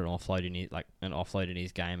actually got an offload in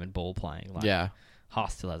his game and ball playing. Like, yeah,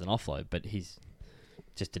 Haas still has an offload, but he's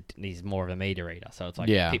he's more of a meter eater, so it's like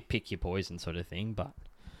pick your poison sort of thing. But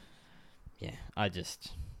yeah,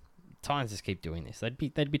 Titans just keep doing this. They'd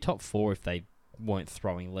be top 4 if they weren't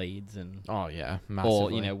throwing leads and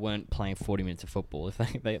massively. or weren't playing 40 minutes of football. If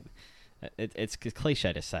they it's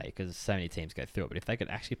cliche to say because so many teams go through it, but if they could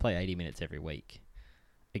actually play 80 minutes every week,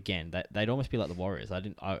 again, they'd almost be like the Warriors.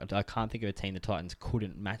 I can't think of a team the Titans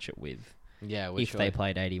couldn't match it with. Yeah, if they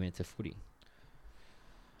played 80 minutes of footy.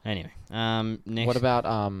 Anyway, next. What about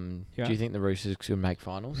do you think the Roosters could make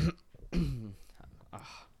finals? I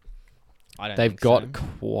don't. They've got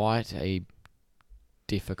quite a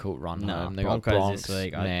difficult run home. They got Broncos this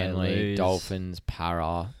week. Manly, Dolphins,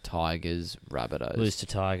 Para, Tigers, Rabbitohs. Lose to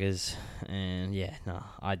Tigers, and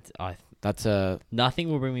that's a nothing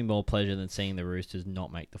will bring me more pleasure than seeing the Roosters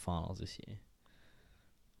not make the finals this year.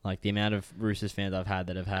 Like the amount of Roosters fans I've had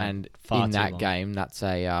that have had, and far in too that long. game, that's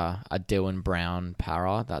a Dylan Brown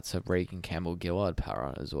Para. That's a Regan Campbell Gillard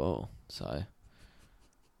Para as well. So,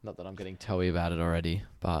 not that I'm getting toey about it already,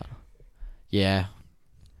 but yeah.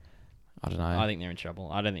 I don't know. I think they're in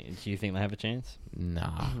trouble. Do you think they have a chance?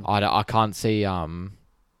 Nah. I can't see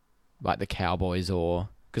like the Cowboys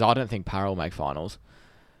because I don't think Para will make finals,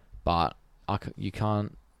 but you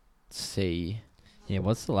can't see. Yeah,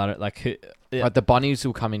 what's the ladder? Like who? Like the Bunnies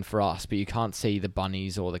will come in for us, but you can't see the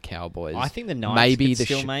Bunnies or the Cowboys. I think the Knights could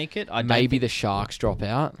still make it. Maybe the Sharks drop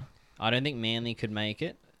out. I don't think Manly could make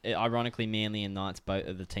it. Ironically, Manly and Knights both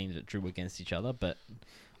are the teams that drew against each other, but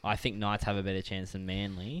I think Knights have a better chance than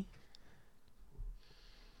Manly.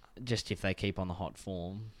 Just if they keep on the hot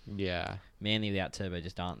form. Yeah. Manly without Turbo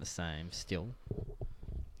just aren't the same still. But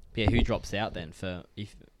yeah, who drops out then? For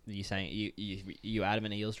if you're saying you Adam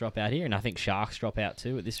and Eels drop out here, and I think Sharks drop out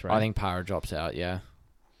too at this rate. I think Para drops out. Yeah.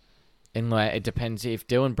 And like, it depends if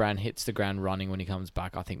Dylan Brown hits the ground running when he comes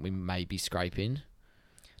back. I think we may be scraping.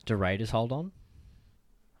 Do Raiders hold on?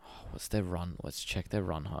 What's their run? Let's check their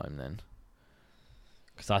run home then.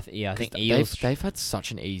 Because I think Eels. They've had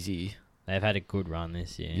such an easy. They've had a good run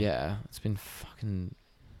this year. Yeah, it's been fucking.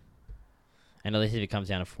 And at least if it comes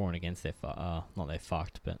down to for and against, not they're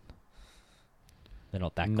fucked, but they're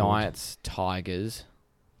not that Knights, good. Tigers,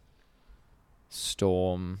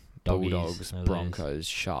 Storm, Doggies, Bulldogs, Broncos,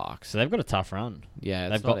 Sharks. So they've got a tough run. Yeah,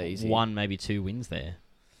 they've got easy. 1, maybe 2 wins there.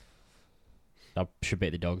 They should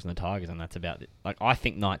beat the Dogs and the Tigers, and that's about it. Like I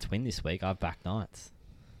think Knights win this week. I've backed Knights.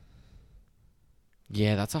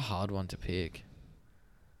 Yeah, that's a hard one to pick.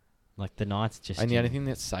 Like the Knights just... And the only thing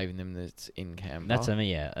that's saving them that's in Canberra. That's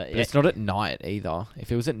yeah. It's not at night either.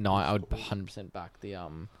 If it was at night, I would 100% back the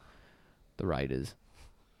Raiders.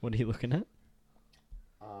 What are you looking at?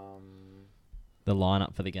 The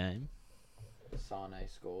lineup for the game. Sane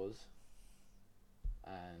scores.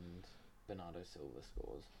 And Bernardo Silva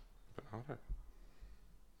scores. Bernardo?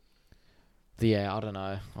 Yeah, I don't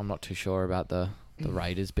know. I'm not too sure about the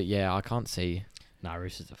Raiders, but yeah, I can't see... Nah,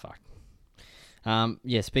 Roosters are fucked.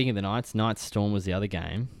 Yeah, speaking of the Knights Storm was the other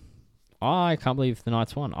game. I can't believe the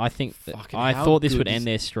Knights won. I thought this would end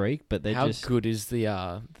their streak, but they're just... How good is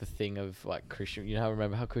the thing of like Christian... You know,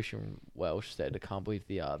 remember how Christian Welsh said, I can't believe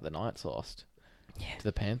the Knights lost to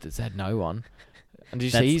the Panthers. They had no one. And did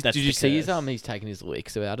you That's see his because- he's taking his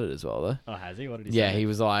licks about it as well though. Oh, has he? What did he Yeah, say? he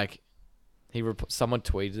was like, someone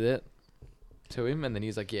tweeted it to him, and then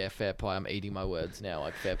he's like, "Yeah, fair play. I'm eating my words now.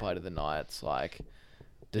 Like fair play to the Knights. Like,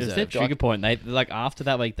 It was their deserved." trigger point. They like after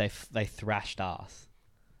that week they thrashed us.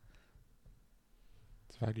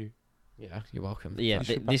 It's value. Yeah, you're welcome. Yeah, You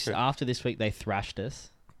should back it. after this week they thrashed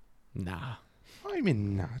us. Nah. I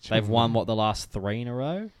mean, nah. They've won the last 3 in a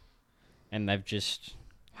row, and they've just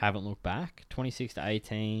haven't looked back.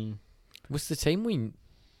 26-18. Was the team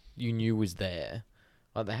you knew was there?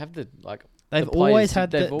 Like they have the like. They've the always players-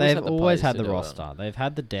 had they've the, always they've had the always players had to the do it. roster. They've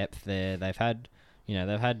had the depth there. They've had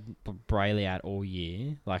Brayley out all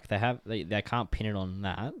year. Like they can't pin it on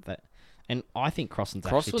that. And I think Crossland's actually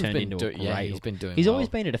Crossland's turned been into a great. he's been doing. He's well. always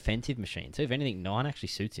been a defensive machine. So if anything, 9 actually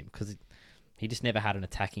suits him because he just never had an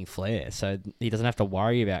attacking flair. So he doesn't have to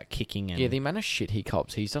worry about kicking. And Yeah, the amount of shit he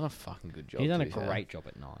cops, he's done a fucking good job. he's done to a be fair. great job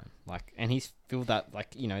at 9. Like, and he's filled that.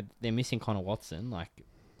 Like, they're missing Connor Watson like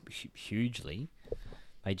hugely.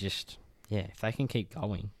 They just if they can keep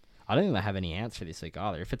going. I don't think they have any outs for this week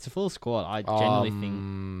either. If it's a full squad, I genuinely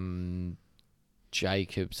think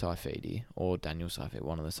Jacob Saifidi or Daniel Saifidi,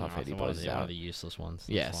 one of the Saifidi one boys is of out. the useless ones.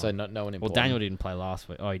 Yeah, That's so fine. no one Well, important. Daniel didn't play last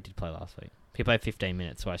week. Oh, he did play last week. He played 15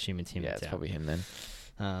 minutes, so I assume it's him. Yeah, that's it's out. probably him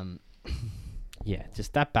then. Yeah,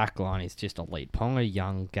 just that back line is just elite. Ponga,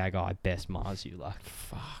 Young, Gagai, Best, Marzu. Like,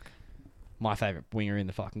 Fuck. my favourite winger in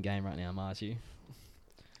the fucking game right now, Marzu.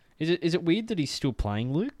 Is it weird that he's still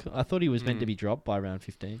playing, Luke? I thought he was meant to be dropped by round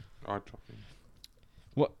 15. I'd drop him.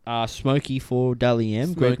 What? Smokey for Dally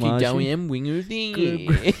M. Greg Smokey Marzu. Dally M winger of the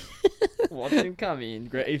year. Watch him come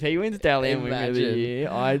in. If he wins Dally M Winger of the Imagine. Year,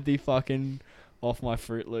 I'd be fucking off my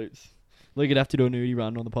Fruit Loops. Luke would have to do a nudie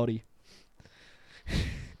run on the potty.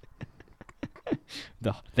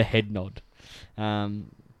 the head nod.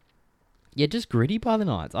 Yeah, just gritty by the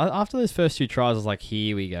Knights. After those first 2 tries, I was like,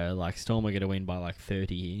 here we go. Like, Storm are going to win by like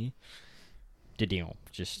 30 here. Didn't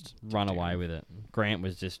just run away with it. Grant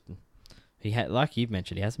was just... He had, like you've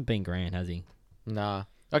mentioned, he hasn't been Grant, has he? Nah.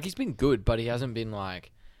 Like, he's been good, but he hasn't been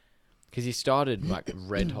like... Because he started like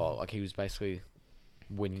red hot. Like, he was basically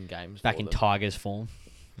winning games. Back for in them. Tigers form.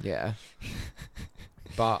 Yeah.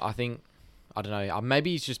 But I think... I don't know.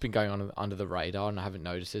 Maybe he's just been going on under the radar and I haven't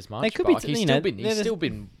noticed as much. They could but be like, t- you know, he's they're still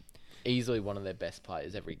been easily one of their best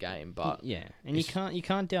players every game. But Yeah, and you it's-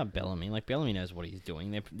 can't doubt Bellamy. Like, Bellamy knows what he's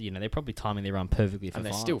doing. They're probably timing their run perfectly for and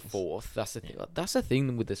they're still finals. fourth. That's the thing. Like, that's the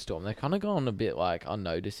thing with the Storm. They're kind of gone a bit like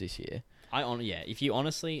unnoticed this year. If you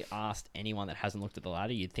honestly asked anyone that hasn't looked at the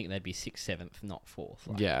ladder, you'd think they'd be 6th, 7th, not 4th.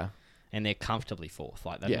 Like, Yeah. and they're comfortably 4th.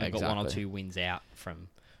 Like, they've Yeah, only got 1 or exactly. 2 wins out from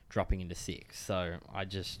dropping into 6th. So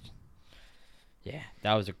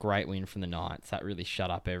that was a great win from the Knights. That really shut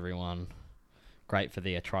up everyone. Great for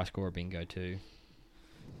the try scorer bingo too.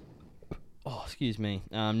 Oh, excuse me.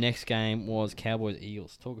 Next game was Cowboys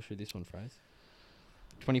Eagles. Talk us through this one, Fraser.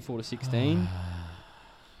 24-16.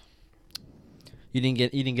 You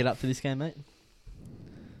didn't get up for this game, mate?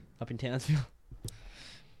 Up in Townsville?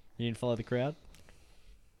 You didn't follow the crowd?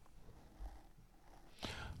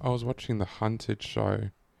 I was watching the Hunted show.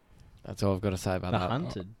 That's all I've got to say about The that.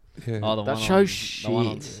 Hunted. Yeah. Oh, the That one show's on, the one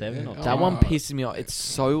on shit. 7 or Yeah. That Oh. one pisses me off. It's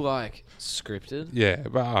so like scripted. Yeah,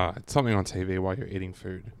 but it's something on TV while you're eating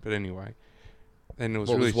food. But anyway, and it was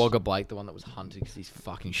What really was Wagga Blake the one that was hunted because he's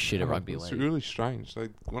fucking shit at rugby It's league? really strange.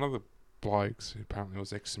 Like one of the blokes who apparently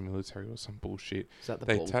was ex-military or some bullshit. Is that the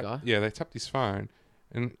They bald guy? they tapped his phone,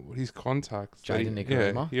 and his contacts. Jaden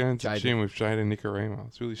Yeah, Nikorima? he owns a Jaden. gym with Jaden Nikorima.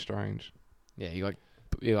 It's really strange. Yeah, he like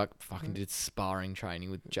fucking did sparring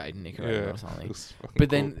training with Jaden Nikorima Yeah, or something. it was fucking But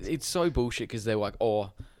then cool. it's so bullshit because they're like,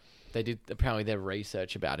 they did apparently their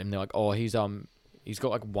research about him. They're like, he's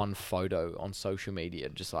got like one photo on social media,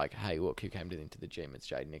 just like, hey, look who came into the gym. It's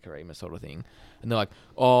Jaden Nikorima sort of thing. And they're like,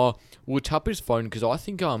 we'll tap his phone because I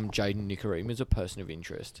think Jaden Nikorima is a person of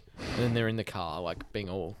interest. And then they're in the car like being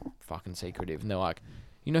all fucking secretive, and they're like,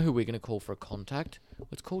 you know who we're gonna call for a contact?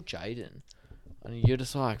 Let's call Jaden. And you're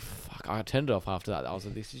just like, fuck. I turned it off after that. I was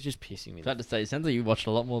like, this is just pissing me. I was about to say, it sounds like you watched a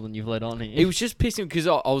lot more than you've let on here. It was just pissing because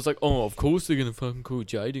I was like, of course they're gonna fucking call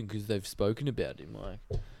Jaden because they've spoken about him. Like,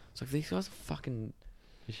 it's like these guys are fucking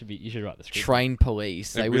You should write the script. trained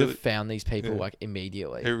police. It They would really- have found these people yeah. like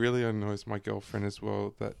immediately. It really annoys my girlfriend as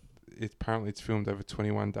well that apparently it's filmed over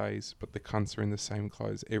 21 days, but the cunts are in the same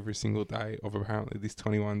clothes every single day of apparently this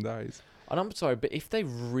 21 days. And I'm sorry, but if they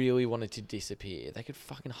really wanted to disappear, they could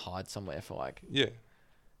fucking hide somewhere for like Yeah.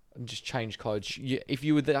 and just change clothes. If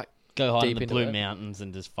you were that, Go hide in deep the into Blue it. Mountains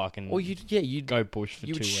and just fucking or you'd go bush for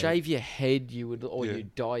you 2 would weeks. shave your head, or Yeah.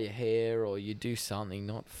 you'd dye your hair, or you'd do something.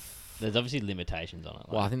 Not. There's obviously limitations on it.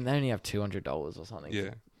 Well, I think they only have $200 or something.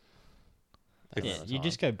 Yeah. that Yeah, amount of you time.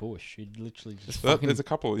 just go bush. You literally just. But there's a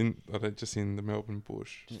couple in that are just in the Melbourne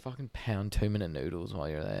bush. Just fucking pound 2-minute noodles while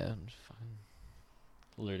you're there. Just fucking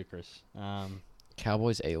Ludicrous.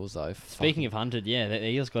 Cowboys Eels though. Speaking of hunted, yeah, the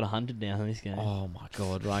Eels got 100 now in this game. Oh my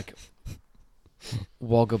god, like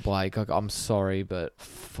Wagga Blake, like, I'm sorry, but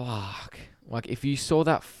fuck. Like if you saw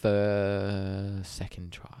that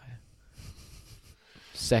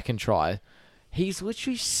second try, he's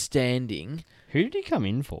literally standing Who did he come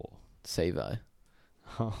in for? Sevo.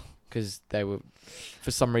 Oh. Because they were,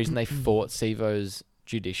 for some reason, they fought Sevo's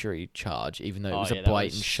judiciary charge, even though it Oh, was yeah, a that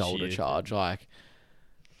blatant was shoulder stupid. charge. Like,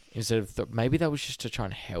 instead of maybe that was just to try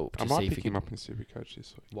and help I to might see if pick he him could up in Supercoach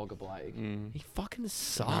this week. Wagga Blake. Mm. He fucking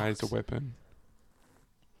sucks. Nah, he's a weapon.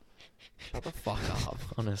 Shut the fuck up.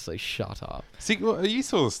 Honestly, shut up. Well, you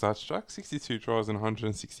saw the stats, Jack. 62 tries in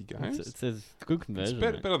 160 games. It's a good It's conversion.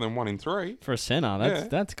 mate. better than 1 in 3. For a centre, Yeah.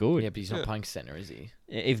 that's good. Yeah, but he's not Yeah. playing centre, is he?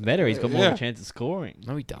 Even better, he's got more of Yeah. a chance of scoring.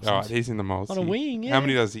 No, he doesn't. All right, he's in the multi. On a wing, yeah. How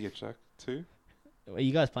many does he get, Jack? 2? Are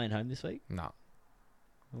you guys playing home this week? No,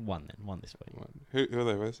 One then. One this week. 1. Who are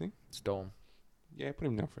they versing? Storm. Yeah, put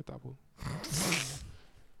him down for a double.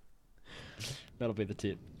 That'll be the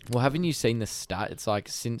tip. Well, haven't you seen the stat? It's like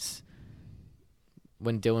since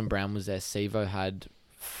when Dylan Brown was there, Sevo had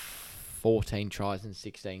 14 tries in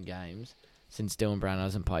 16 games. Since Dylan Brown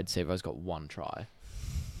hasn't played, Sevo's got 1 try.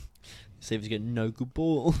 See if he's getting no good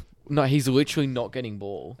ball. No, he's literally not getting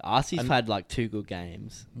ball. Arcee's And- had like 2 good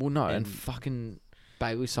games. Well, no, and And- fucking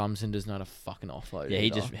Bailey Simonson does not a fucking offload. Yeah,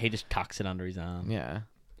 either. he just tucks it under his arm. Yeah.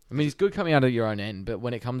 I mean, he's good coming out of your own end, but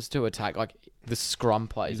when it comes to attack, like the scrum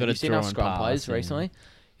plays, You've have gotta you seen our draw and scrum pass, plays yeah. recently?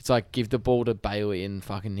 It's like give the ball to Bailey and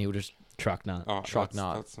fucking he'll just Truck nut. Oh, Truck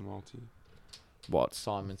nut. That's the multi. what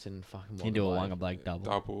Simonson fucking Wagga Into a Blake. Wagga Blake double.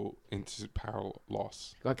 Double into parallel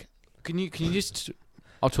loss. Like, can you just?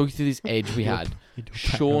 I'll talk you through this edge we had. Into a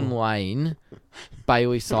Sean parallel. Lane,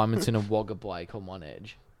 Bailey Simonson, and Wagga Blake on one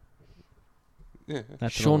edge. Yeah.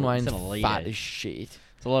 That's Sean an Lane's elite fat edge. as shit.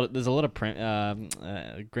 There's a lot of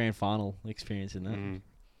grand final experience in that. Mm.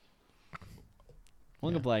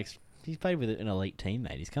 Wagga Yeah. Blake's he's played with an elite team,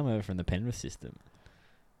 mate. He's come over from the Penrith system.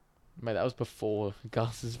 Mate, that was before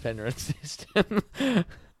Gus's Penrith system.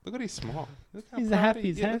 Look at his smile. Look how He's proud happy, he-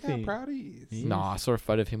 he's yeah, Look happy. how proud he is. He- Nah, I saw a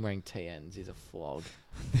photo of him wearing TNs. He's a flog.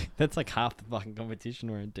 That's like half the fucking competition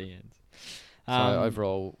we're in DNs. So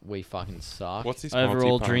overall, we fucking suck. What's his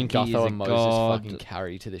Overall, multi-paying? Drinky is Gutho a and Moses god. fucking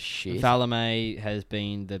carry to the shit. Valame has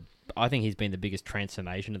been I think he's been the biggest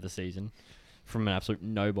transformation of the season, from an absolute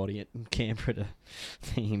nobody at Canberra to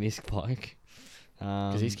being this bloke.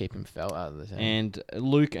 Because he's keeping felt out of the team. And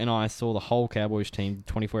Luke and I saw the whole Cowboys team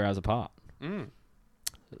 24 hours apart. Mm.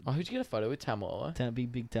 Oh, who'd you get a photo with? Tamala?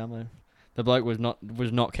 Big Tamo. The bloke was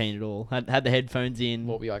not keen at all. Had the headphones in.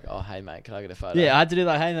 What were you like? Oh, hey mate, can I get a photo? Yeah, I had to do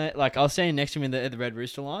like, hey mate, like I was standing next to him at the Red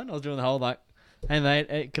Rooster line. I was doing the whole like, hey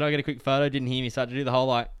mate, can I get a quick photo? Didn't hear me. Start to do the whole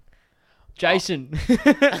like, Jason,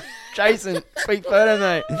 Jason, quick photo,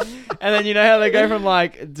 mate. And then you know how they go from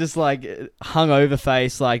like just like hungover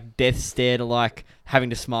face, like death stare to like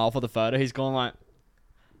having to smile for the photo. He's gone like,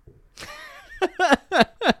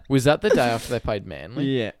 Was that the day after they played Manly?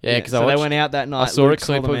 yeah, Yeah, 'cause I so they watched- went out that night. saw a Luke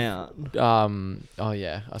clip them of- out. Oh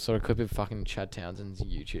yeah, I saw a clip of fucking Chad Townsend's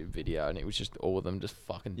YouTube video, and it was just all of them just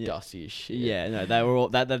fucking Yeah. dusty as shit. Yeah, no, they were all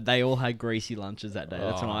they all had greasy lunches that day.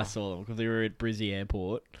 That's when I Oh. saw them because they were at Brizzy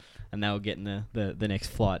Airport, and they were getting the next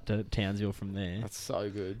flight to Townsville from there. That's so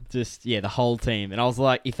good. Just the whole team, and I was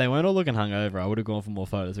like, if they weren't all looking hungover, I would have gone for more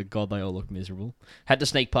photos. But God, they all looked miserable. Had to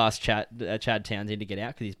sneak past Chad Townsend to get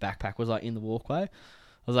out because his backpack was like in the walkway.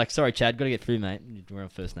 I was like, sorry, Chad, got to get through, mate. We're on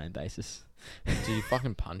first name basis. Did you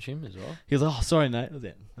fucking punch him as well? He was like, oh, sorry, mate. I was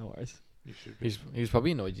like, no worries. You should be. He was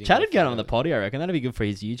probably annoyed. you didn't Chad get would a get photo. on the potty, I reckon. That'd be good for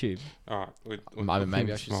his YouTube. Alright.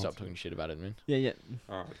 Maybe I should stop talking shit about it, man. Yeah.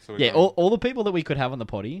 Alright. So we're Yeah, going- all the people that we could have on the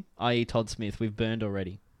potty, i.e. Todd Smith, we've burned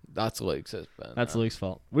already. That's Luke's. That's Luke's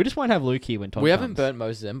fault. We just won't have Luke here when Todd We comes. haven't burnt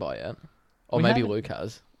Moses Embar yet, or We maybe haven't. Luke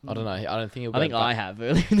has. I don't know. I don't think he'll. I think I have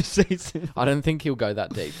early in the season. I don't think he'll go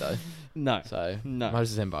that deep though. No. So No.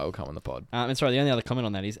 Moses Embar will come on the pod. And sorry, the only other comment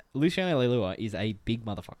on that is Luciano Leilua is a big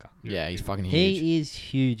motherfucker. Yeah, he's fucking huge. He is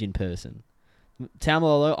huge in person.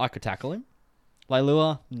 Taumalolo, I could tackle him.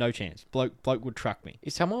 Leilua, no chance. Bloke would truck me.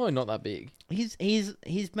 Is Tamalo not that big? He's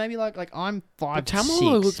maybe like I'm 5'6". But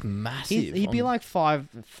Tamalo looks massive. He'd be like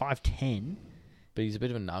 5'10". But he's a bit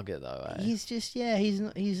of a nugget though. Eh? He's just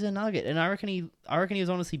he's a nugget, and I reckon he was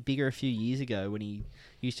honestly bigger a few years ago when he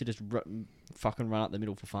used to just fucking run up the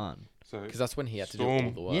middle for fun. So Because that's when he had to do all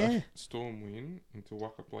Storm. the work. Yeah, Storm win into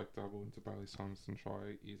Waka Blake double into Bailey Simonson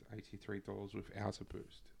try is $83 without a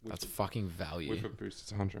boost. That's fucking value. With a boost,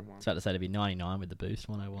 it's 101. it's about to say to be 99 with the boost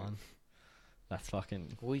 101. That's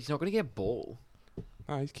fucking. Well, he's not going to get ball.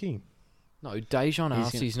 No, he's king. No, Dejan He's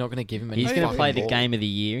asked gonna- he's not going to give him any He's going to fucking play the ball. game of the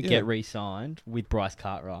year, Yeah. get re-signed with Bryce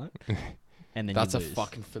Cartwright, and then That's you a lose.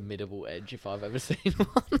 fucking formidable edge if I've ever seen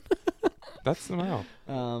one. That's the mail.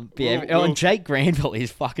 But yeah, Well, and Jake Granville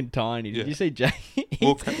is fucking tiny. Did Yeah. you see Jake?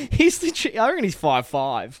 Well, He's literally, I reckon he's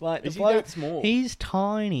 5'5". Like Is the he bloke, that small? he's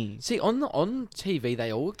tiny. See, on TV,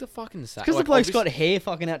 they all look the fucking same. Because Like, the bloke's obviously- got hair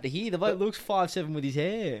fucking out to here. The bloke looks 5'7" with his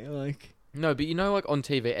hair. Like No, but you know, like on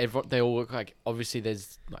TV, they all look like. Obviously,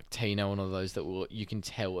 there's like Tino and all those that will you can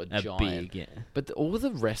tell are a giant. big, yeah. But all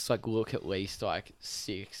the rest like look at least like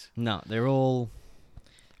 6. No, they're all.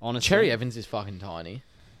 Honestly, Cherry Evans is fucking tiny.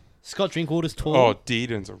 Scott Drinkwater's tall. Oh,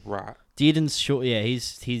 Dearden's a rat. Dearden's short. Yeah,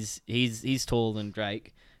 he's taller than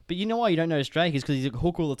Drake. But you know why you don't notice Drake is because he's a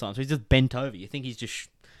hooker all the time. So he's just bent over. You think he's just.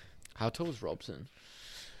 How tall is Robson?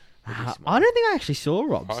 I don't think I actually saw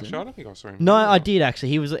Robson. Actually, I don't think I saw him. No, either. I did actually.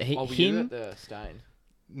 He was Oh, were you him. at the Stain?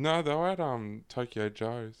 No, they were at Tokyo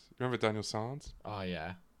Joe's. Remember Daniel Sands? Oh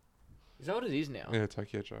yeah. Is that what it is now? Yeah,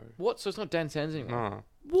 Tokyo Joe. What? So it's not Dan Sands anymore?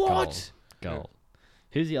 No. What? Goal.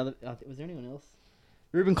 Who's the other? Was there anyone else?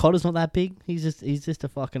 Ruben Cotter's not that big. He's just a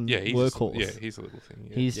fucking Yeah, he's workhorse. he's a little thing.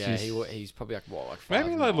 Yeah. He's Yeah, just, he's probably like what, like 5'9"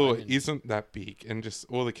 Maybe Leilua and- isn't that big, and just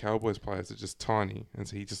all the Cowboys players are just tiny, and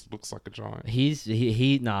so he just looks like a giant.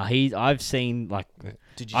 I've seen like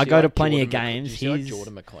Did you I see, go like, to plenty of Jordan games. Did you see, like, He's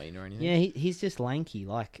Jordan McLean or anything? yeah, he's just lanky.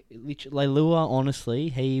 Like literally, Leilua, honestly,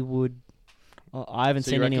 he would. I haven't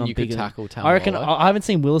So you seen reckon anyone you could bigger. tackle I reckon Tamalolo? I haven't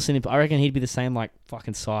seen Willison. But I reckon he'd be the same like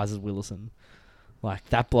fucking size as Willison. Like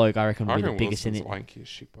that bloke, I reckon would I be the reckon biggest in Wilson's it. lanky as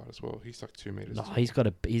shit bud as well. He's like 2 meters. No, tall. he's got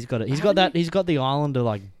Haven't that. He's got the Islander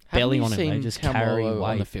like belly on him. They just carry Tamalolo on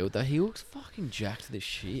the weight. field though? He looks fucking jacked as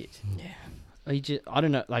shit. Yeah. I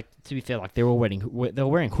don't know. Like to be fair, like they're wearing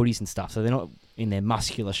hoodies and stuff, so they're not in their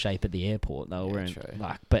muscular shape at the airport. They were wearing true.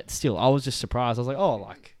 like, but still, I was just surprised. I was like, oh,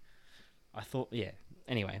 like I thought, yeah.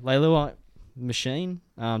 Anyway, Leilua machine.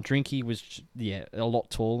 Drinky was a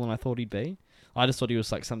lot taller than I thought he'd be. I just thought he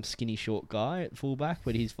was like some skinny short guy at fullback,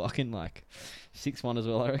 but he's fucking like 6'1" as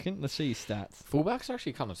well. I reckon. Let's see his stats. Fullback's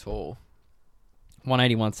actually kind of tall.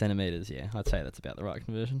 181 centimeters. Yeah, I'd say that's about the right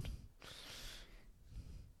conversion.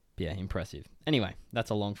 Yeah, impressive. Anyway, that's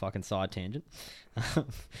a long fucking side tangent.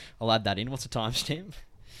 I'll add that in. What's the timestamp?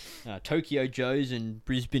 Tokyo Joe's and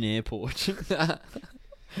Brisbane Airport.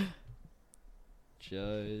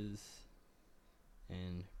 Joe's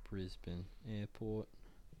and Brisbane Airport.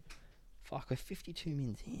 Fuck, we're 52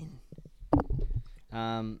 minutes in.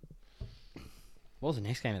 What was the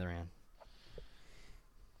next game of the round?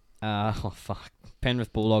 Fuck.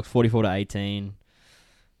 Penrith Bulldogs 44-18.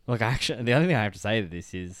 Look, actually, the only thing I have to say to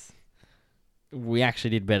this is we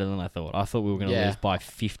actually did better than I thought. I thought we were going to lose by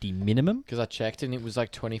 50 minimum. Because I checked and it was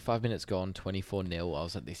like 25 minutes gone, 24-0. I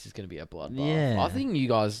was like, this is going to be a bloodbath. Yeah. I think you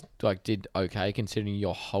guys like did okay considering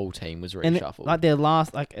your whole team was And reshuffled. like their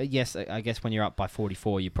last, yes, I guess when you're up by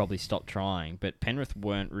 44, you probably stop trying. But Penrith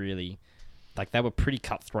weren't really, like they were pretty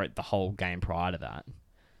cutthroat the whole game prior to that,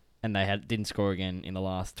 and they didn't score again in the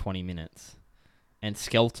last 20 minutes. And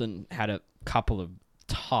Skelton had a couple of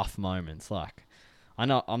tough moments. Like I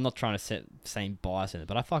know I'm not trying to set same bias in it,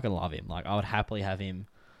 but I fucking love him. Like I would happily have him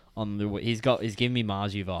on the. He's giving me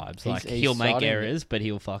Marzu vibes. Like He's he'll make starting errors, but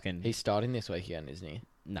he'll fucking He's starting this weekend, isn't he?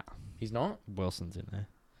 no. He's not? Wilson's in there.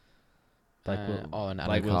 And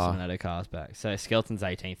Blake Wilson and Addo-Carr's back. So Skelton's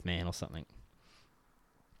 18th man or something.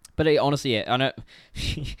 But honestly, yeah, I know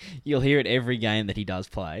you'll hear it every game that he does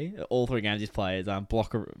play. All 3 games he's played,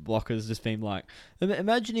 blockers just been like,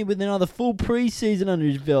 imagine him with another full preseason under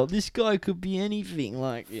his belt. This guy could be anything.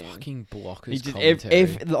 Like, yeah. Fucking blockers. He just,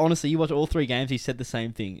 commentary. honestly, you watch all 3 games, he said the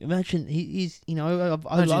same thing. Imagine he's, I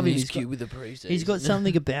Imagine love him. he's cute with the preseason. He's got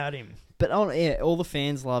something about him. But all the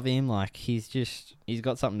fans love him. Like he's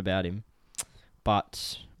got something about him.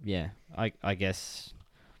 But yeah, I guess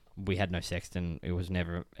we had no Sexton. It was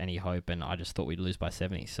never any hope, and I just thought we'd lose by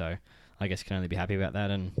 70. So I guess can only be happy about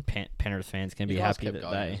that, and Penrith fans can You be guys happy kept that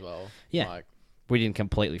going they. as well. Yeah. Like, We didn't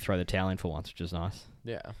completely throw the towel in for once, which was nice.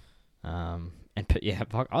 yeah.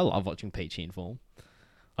 I love watching Peachy in form.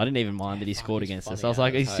 I didn't even mind that he fuck, scored he's against us. funny I was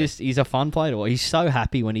like, as, hey. he's a fun player to watch. He's so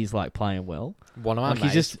happy when he's like playing well. One of my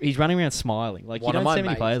Like mates, he's running around smiling. Like you one of don't my see many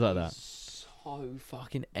mates players like is that. so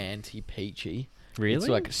fucking anti-Peachy. Really? It's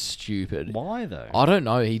like stupid. Why though? I don't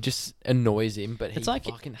know. He just annoys him, but It's he like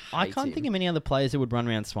fucking hates I can't him. think of any other players that would run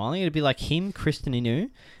around smiling. It'd be like him, Kristen Inu,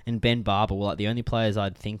 and Ben Barber were like the only players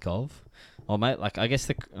I'd think of. Or mate, like I guess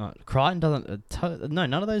the Crichton doesn't. No,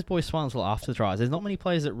 none of those boys smile until after tries. There's not many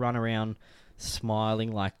players that run around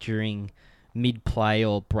smiling like during mid play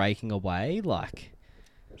or breaking away. Like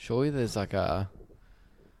Surely there's like a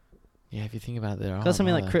Yeah, if you think about it, there are. Got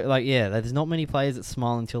something aren't there? there's not many players that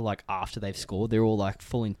smile until like after they've scored. They're all like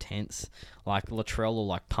full intense. Like Latrell will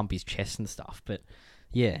like pump his chest and stuff. But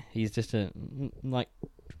yeah, he's just a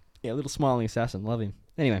little smiling assassin. Love him.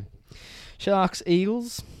 Anyway, Sharks,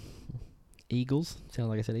 Eagles. Sounds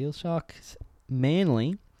like I said Eagles. Sharks,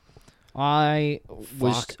 Manly. I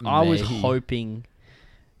was hoping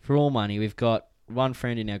for all money. We've got one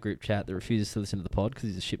friend in our group chat that refuses to listen to the pod because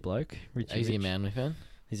he's a shit bloke. Is he a Manly fan?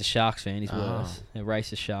 He's a Sharks fan. He's worse. A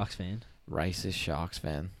racist Sharks fan. Racist Sharks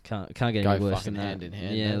fan. Can't get Go any worse fucking than that. hand in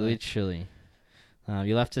hand. Yeah, don't they? literally.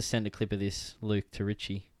 You'll have to send a clip of this, Luke, to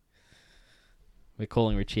Richie. We're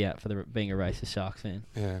calling Richie out for being a racist Sharks fan.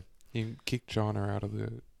 Yeah. He kicked Jana out of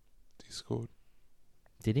the Discord.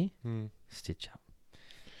 Did he? Stitch up.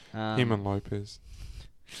 Him and Lopez.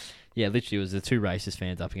 Yeah, literally, it was the two racist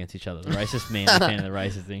fans up against each other. The racist man fan and the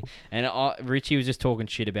racist thing. And Richie was just talking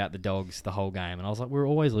shit about the Dogs the whole game. And I was like, we're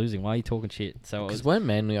always losing. Why are you talking shit? So Because weren't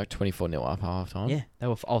Manly like 24-0 up half time? Yeah. I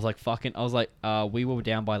was like, we were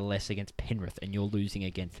down by less against Penrith and you're losing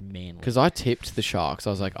against Manly. Because I tipped the Sharks.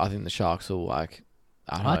 I was like, I think the Sharks will like...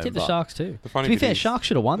 I tipped the Sharks too. The To funny be bit fair, is- Sharks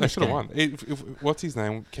should have won They this should have game. won. If what's his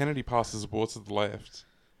name? Kennedy passes the ball to the left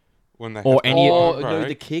when they Or have any- the no, break.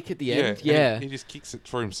 the kick at the Yeah, end. and Yeah. he just kicks it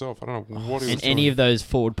for himself. I don't know what he was And doing. any of those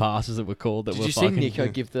forward passes that were called that Did were you see fucking... Nico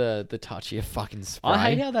give the touchy a fucking spray? I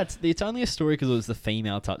hate how it's only a story because it was the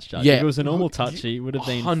female touch judge. Yeah. If it was a normal touchy, it would have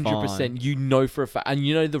been 100%. fine. You know for a fact. And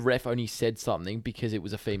you know the ref only said something because it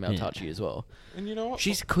was a female Yeah. touchy as well. And you know what?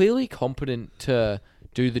 She's clearly competent to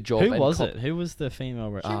do the job. Who and was it? Who was the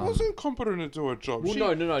female... She wasn't competent to do her job. Well, she,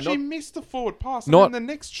 no, She not- missed the forward pass. Not- And then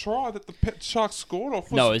the next try that the Sharks scored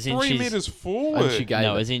off was No, as in 3 she's- metres forward. And she gave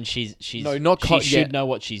No, it. as in she's No, not she should yeah. know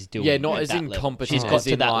what she's doing. Yeah, not at as that in level. competent, She's got as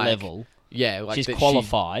to in, that like- level. Yeah, like She's that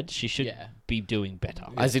qualified. She should Yeah. be doing better.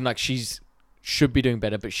 As in, like should be doing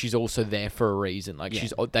better, but she's also there for a reason. Like Yeah.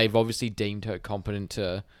 they've obviously deemed her competent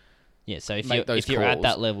to. Yeah, so if make those you're at calls.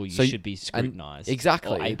 that level, you So should be scrutinised.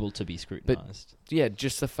 exactly. Or able to be scrutinised. Yeah,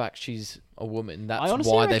 just the fact she's a woman. That's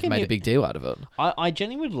honestly why they've reckon made it- a big deal out of it. I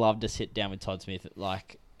genuinely would love to sit down with Todd Smith,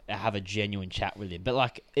 like, have a genuine chat with him. But,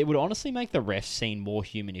 like, it would honestly make the refs seem more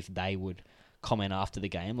human if they would comment after the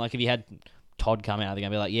game. Like, if you had Todd come out of the game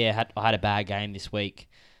and be like, yeah, I had a bad game this week,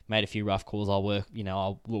 made a few rough calls, I'll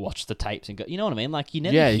watch the tapes and go, you know what I mean? Like, you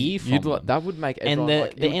never hear from them. that would make And everyone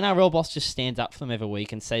the NRL boss just stands up for them every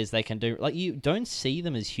week and says they can do... Like, you don't see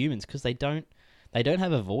them as humans because they don't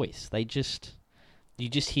have a voice. You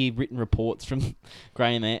just hear written reports from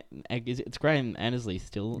Graham... It's Graham Annesley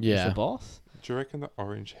still is Yeah. the boss? Do you reckon the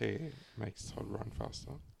orange hair makes Todd run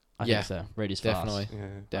faster? I Yeah, think so. Red is definitely. fast. Yeah.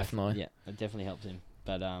 Definitely. Yeah, it definitely helps him.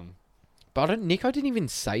 But, Nico didn't even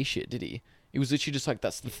say shit, did he? It was literally just like,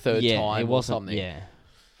 that's the third yeah, time it or wasn't... something. Yeah.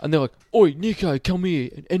 And they're like, oi, Nico, come here.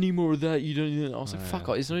 Any more of that, you don't... I was like, Yeah, fuck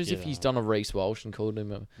off. It's not as if get he's out. done a Reece Walsh and called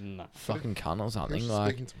him a No. fucking cunt or something. Just Like,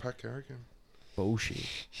 speaking to Pat Carrigan. bullshit.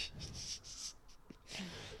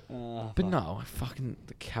 But Fuck. no, fucking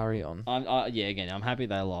carry on. Again, I'm happy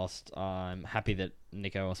they lost. I'm happy that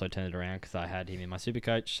Nico also turned it around because I had him in my super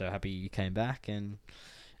coach. So happy you came back, and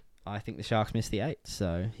I think the Sharks missed the 8.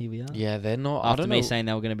 So here we are. Yeah, they're not... I After don't me know. saying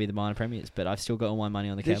they were going to be the minor premiers, but I've still got all my money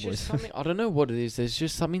on the There's Cowboys. just something... I don't know what it is. There's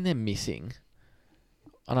just something they're missing.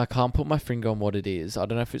 And I can't put my finger on what it is. I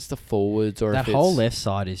don't know if it's the forwards or that if whole it's... left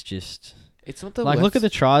side is just It's not the like left... look at the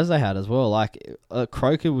tries they had as well. Like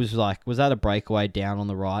Croker was that a breakaway down on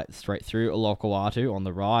the right, straight through. Olokawatu on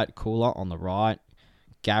the right, Cooler on the right,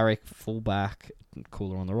 Garrick fullback,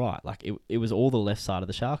 Cooler on the right. Like it was all the left side of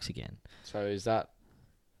the Sharks again. So is that...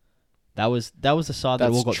 That was the side that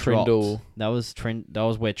That's all got Trindle. dropped. That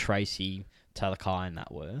was where Tracy, Talakai and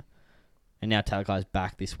that were. And now Talakai's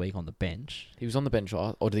back this week on the bench. He was on the bench,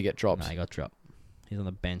 or did he get dropped? No, he got dropped. He's on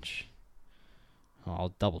the bench. Oh,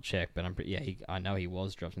 I'll double check, but I know he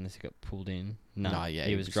was dropped unless he got pulled in. No,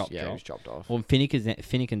 he was dropped. Yeah, he was dropped off. Well,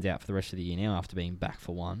 Finnegan's out for the rest of the year now after being back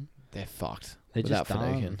for one. They're fucked. They're without just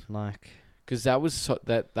done. Finucane. Like, Because that was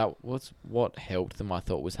that was what helped them. I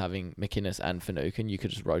thought was having McInnes and Finucane. You could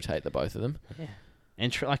just rotate the both of them. yeah.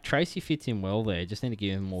 And Tracy fits in well there. Just need to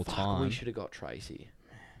give him more Fuck, time. we should have got Tracy.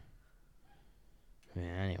 Yeah,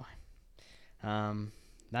 anyway.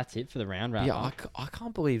 That's it for the round wrap. Yeah, I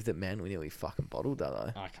can't believe that Manly nearly fucking bottled that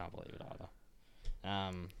though. I can't believe it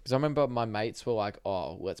either. Because I remember my mates were like,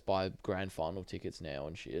 "Oh, let's buy grand final tickets now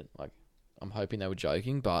and shit." Like, I'm hoping they were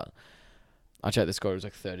joking, but I checked the score. It was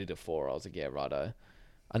like 30-4. I was like, "Yeah, righto."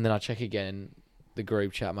 And then I check again the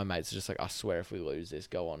group chat. My mates are just like, "I swear, if we lose this,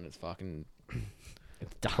 go on. It's fucking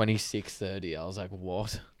 26-30." I was like,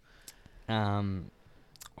 "What?"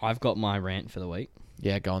 I've got my rant for the week.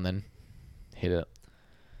 Yeah, go on then. Hit it.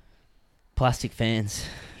 Plastic fans.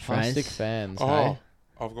 Plastic Phrase. fans. Oh, Hey?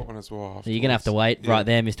 I've got one as well. You're gonna have to wait right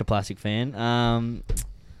there, Mr. Plastic Fan.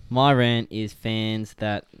 My rant is fans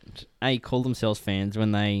that call themselves fans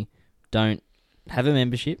when they don't have a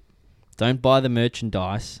membership, don't buy the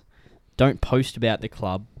merchandise, don't post about the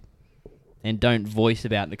club, and don't voice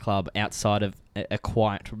about the club outside of a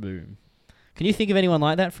quiet room. Can you think of anyone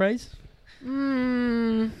like that, Phrase?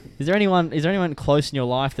 Is there anyone close in your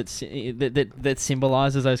life that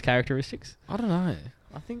symbolises those characteristics? I don't know.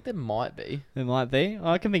 I think there might be. There might be.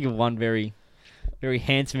 I can think of one very, very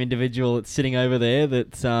handsome individual that's sitting over there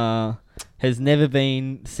that has never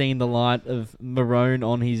seen the light of maroon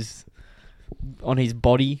on his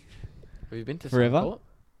body. Have you been to forever? Suncourt?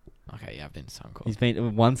 Okay, yeah, I've been to Suncourt. He's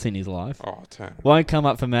been once in his life. Oh, turn. Won't come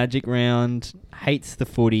up for Magic Round. Hates the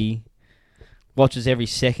footy. Watches every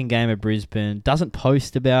second game of Brisbane. Doesn't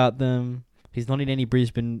post about them. He's not in any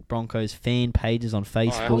Brisbane Broncos fan pages on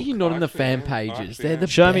Facebook. How are you not in the fan Actually, pages? actually, They're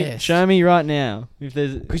the Show me right now. If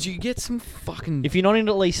there's, Because you get some fucking... if you're not in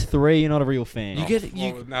at least 3, you're not a real fan. You get... Well,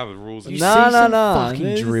 You, now the rules are you No, see no, some no. fucking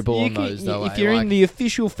There's- dribble you on can- those, though. If eh? you're Like, in the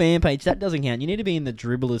official fan page, that doesn't count. You need to be in the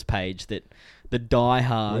dribblers page, that the Where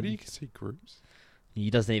diehard. do you see groups? He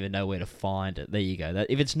doesn't even know where to find it. There you go.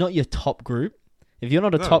 If it's not your top group, if you're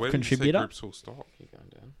not a No, top where do you see contributor, groups full stop? Keep going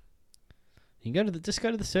down. you can just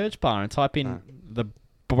go to the search bar and type in No. the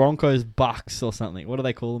Broncos Bucks or something. What do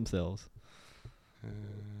they call themselves?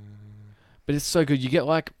 But it's so good. You get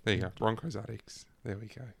like There you go. Broncos addicts. There we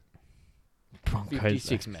go. Broncos.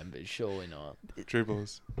 56 members. Surely not.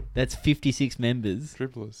 Dribblers. That's 56 members.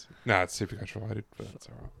 Dribblers. No, it's Supercoach related, but that's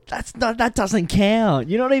alright. That doesn't count.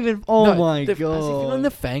 You're not even. Oh No, my If you're in god.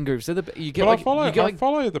 the fan groups, you get But like... I you get like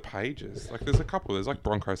follow the pages. Like, there's a couple. There's like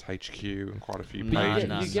Broncos HQ and quite a few Nah,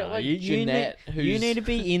 pages. you get, like, Jeanette, you who's- need to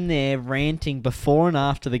be in there ranting before and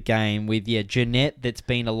after the game with Jeanette, that's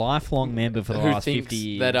been a lifelong member for the who last thinks 50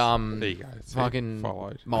 years. that There you go. See, fucking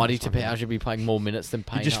followed. Mighty That's fine. Tapau should be playing more minutes than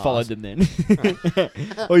Payne. You just followed them then.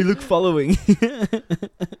 Oh, you look following.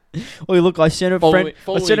 Oh, look, I sent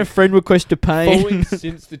a friend request to Payne. Following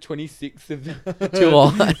since the 26th of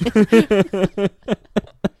July.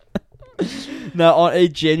 No,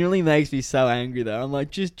 it genuinely makes me so angry though. I'm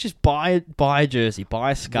like, just buy a jersey,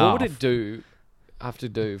 buy a scarf. What would it have to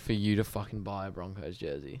do for you to fucking buy a Broncos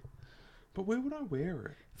jersey? But where would I wear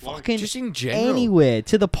it? Fucking Just in general. anywhere.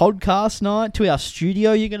 To the podcast night, to our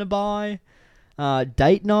studio you're gonna buy.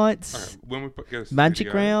 Date nights. Okay, when we get a Magic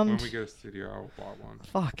studio, round. When we get a studio, I'll buy one.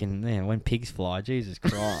 Fucking man, when pigs fly, Jesus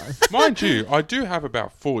Christ. Mind you, I do have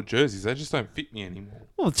about 4 jerseys. They just don't fit me anymore.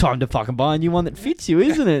 Well, it's time to fucking buy a new one that fits you,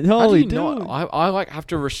 isn't it? How do Holy you not? dude. I like have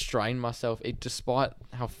to restrain myself, despite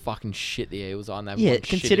how fucking shit the Eagles are. And they've Yeah, won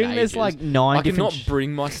shit in considering there's ages. like 9 I different. cannot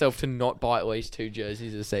bring myself to not buy at least 2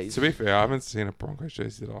 jerseys a To season. be fair, I haven't seen a Broncos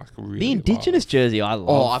jersey that I like really The Indigenous jersey I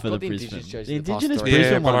love I've for got the the Brisbane. Indigenous jersey The the past Indigenous 3 Yeah,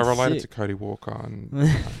 Brisbane but I one's related sick. to Cody Walker. And,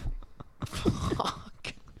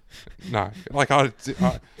 no, like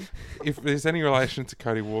if there's any relation to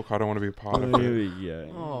Cody Walker, I don't want to be a part of Here it. we go.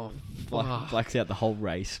 Oh, Blacks out the whole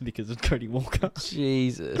race because of Cody Walker.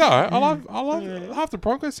 Jesus. No, I love half the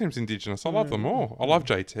Broncos team's Indigenous. I love them all. I love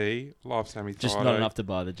JT. Love Sammy. Just Thaiday. not enough to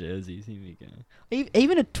buy the jerseys. Here we go.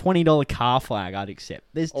 Even a $20 car flag, I'd accept.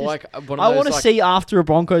 There's Or just, like one of I those, want to like, see after a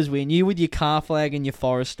Broncos win, you with your car flag and your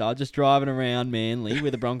Forester just driving around Manly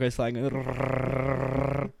with a Broncos flag.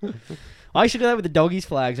 I used to do that with the doggies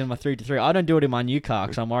flags in my 3-3. I don't do it in my new car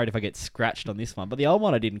because I'm worried if I get scratched on this one. But the old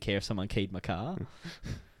one, I didn't care if someone keyed my car.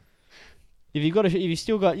 If you've got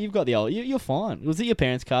the old, you're fine. Was it your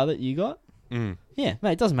parents' car that you got? Mm. Yeah,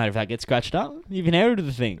 mate. It doesn't matter if that gets scratched up. You've inherited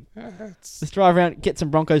the thing. Yeah, it's, Let's drive around, get some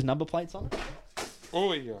Broncos number plates on it.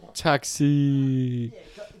 oh yeah. Taxi.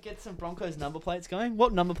 Yeah, get some Broncos number plates going.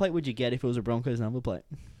 What number plate would you get if it was a Broncos number plate?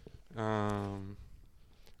 I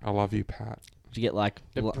love you, Pat. Would you get like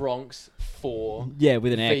The Bronx 4 yeah,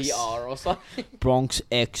 with an X. VR or something. Bronx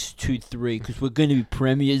X23 because we're going to be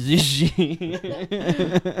premiers this year.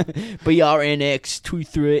 BRNX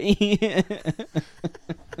 23.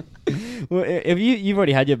 Well, if you've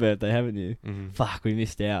already had your birthday, haven't you? Mm-hmm. Fuck, we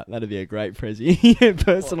missed out. That'd be a great present.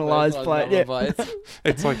 Personalised plate. Yeah.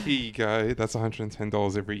 It's like, here you go. That's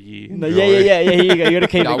 $110 every year. No, yeah. Here you go. You got to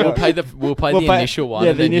keep No, it we'll going. pay We'll the pay- initial one.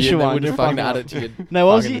 yeah, and the then initial then one, we'll just you're fucking fucking add it to your. No,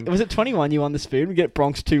 was it 21 you won the spoon? We get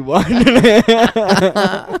Bronx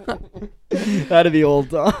 2-1. That'd be all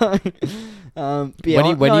time. But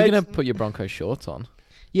yeah, When are you going to put your Bronco shorts on?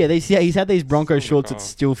 Yeah, he's had these Bronco Still in the shorts that car.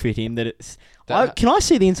 still fit him. That- Can I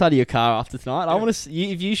see the inside of your car after tonight? I Yeah. want to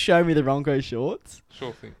see if you show me the Bronco shorts.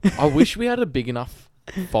 Sure thing. I wish we had a big enough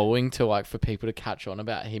following to like for people to catch on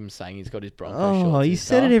about him saying he's got his Bronco shorts. Oh, he and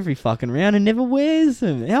said it stuff. every fucking round and never wears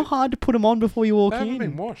them. How hard to put them on before you walk They haven't in?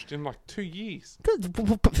 been washed in like 2 years.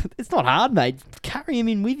 It's not hard, mate. Carry him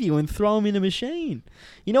in with you and throw him in a machine.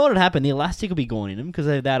 You know what would happen? The elastic will be gone in them because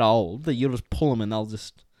they're that old that you'll just pull them and they'll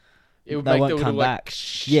just... It would they make won't the come little, back.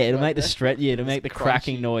 Like, Yeah, it'll like make the that. stretch. Yeah, it'll make the It's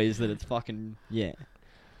cracking crunchy. noise that it's fucking... Yeah.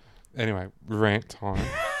 Anyway, rant time.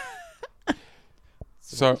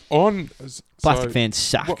 So on... Plastic so, fans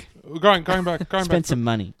suck. Going back... Spend some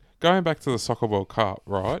money. Going back to the Soccer World Cup,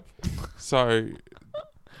 right? So...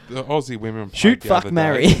 The Aussie women played Shoot, the fuck, other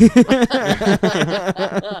marry. day.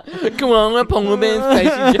 Come on, we're pulling the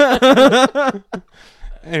band's face.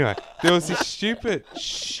 Anyway, there was this stupid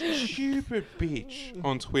bitch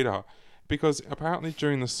on Twitter because apparently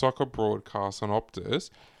during the soccer broadcast on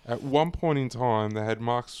Optus, at one point in time they had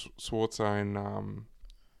Mark Schwarzer and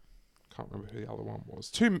can't remember who the other one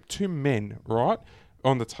was. Two men, right,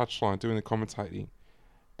 on the touchline doing the commentating.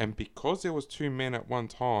 And because there was 2 men at one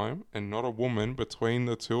time and not a woman between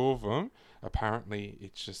the two of them, apparently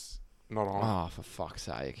it's just not on. Oh, for fuck's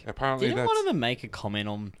sake! Apparently Didn't that's... one of them make a comment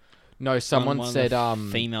on... No, someone one of said the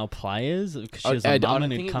female players because she was a I mum don't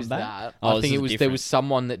and think had it come was back. that. Oh, I think this it is was there different. was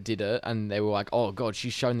someone that did it, and they were like, "Oh God,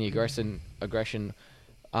 she's shown the aggression.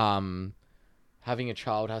 Having a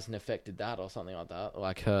child hasn't affected that, or something like that.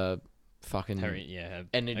 Like her fucking Her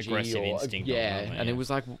energy aggressive or instinct. or yeah." whatever, And it was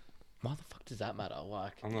like, "Why the fuck does that matter?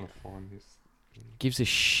 Like, I'm going to find this. gives a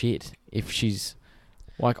shit if she's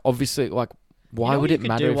like obviously like." Why You know would what it you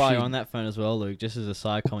matter could do if while she... you're on that phone as well, Luke? Just as a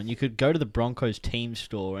side comment, you could go to the Broncos team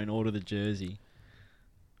store and order the jersey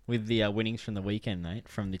with the winnings from the weekend, mate,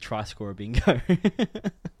 from the try scorer bingo.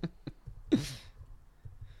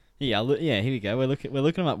 Yeah, here we go. We're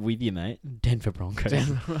looking them up with you, mate. Denver Broncos. Here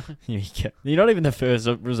we go. You're not even the first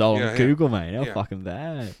result Yeah, on yeah. Google, mate. How Yeah. fucking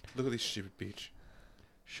bad. Look at this stupid bitch.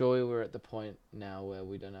 Surely we're at the point now where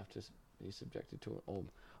we don't have to be subjected to it all.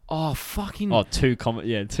 Oh fucking! Oh, two.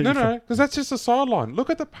 No, because that's just a sideline. Look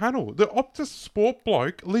at the panel. The Optus Sport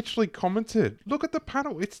bloke literally commented. Look at the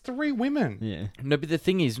panel. It's 3 women. Yeah. No, but the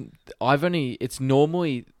thing is, it's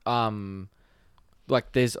normally like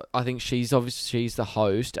I think she's the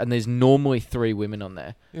host, and there's normally 3 women on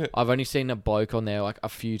there. Yeah. I've only seen a bloke on there like a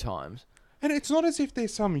few times. And it's not as if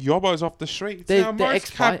there's some yobbos off the street. It's They're our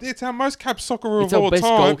most capped soccer It's of our all best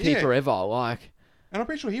time. goalkeeper Yeah. ever. Like, And I'm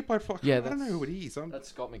pretty sure he played for... Yeah, I don't know who it is. that's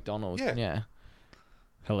Scott McDonald. Yeah. Yeah.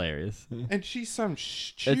 Hilarious. And she's some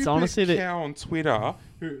stupid honestly cow on Twitter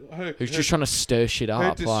Who's just trying to stir shit her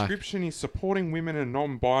up? Like, description is supporting women and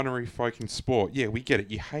non-binary folk in sport. Yeah, we get it.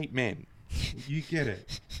 You hate men. You get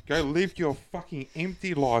it. Go live your fucking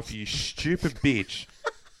empty life, you stupid bitch.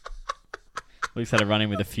 Luke's had to run in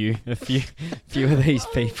with a few of these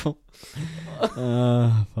people.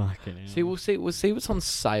 Oh, fucking hell. see, we'll see what's on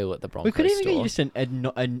sale at the Broncos We could even store. get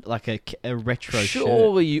you just a retro shirt.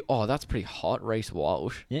 Surely you... Oh, that's pretty hot, Reece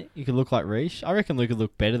Walsh. Yeah, you could look like Reish. I reckon Luke could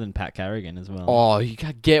look better than Pat Carrigan as well. Oh, you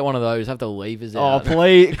can get one of those. Have the levers Oh, out.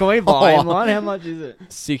 please. Can we buy him one? How much is it?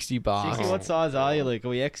 $60. 60, what size are you, Luke? Are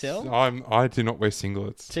we XL? I do not wear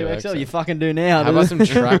singlets. 2XL? You fucking do now. How about some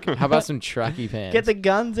tracky pants? Get the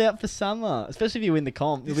guns out for summer. Especially if you win the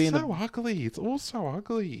comp. You'll be It's in so the... ugly. It's all so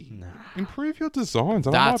ugly. Nah. Improve your designs.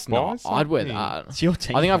 That's I might buy not. I'd wear something. that. It's your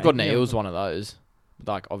team. I think I've got an mate. Eels one of those.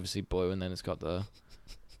 Like, obviously blue, and then it's got the...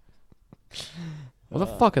 What the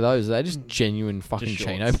fuck are those? Are they just genuine fucking Just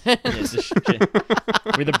chino shorts. pants? Yeah, just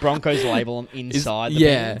with the Broncos label on inside the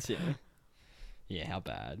yeah. pants. Yeah, how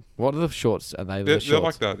bad. What are the shorts? Are they the They're shorts?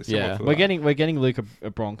 like that. They're similar Yeah. to We're that. getting Luke a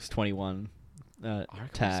Bronx 21 I reckon let's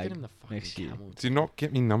get tag him the fucking next year. camel. Do not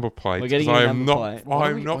get me number plates. We're getting 'cause you I a am number not. plate. Why I'm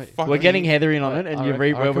don't we- not wait, fucking. We're getting Heather in on it, I and you're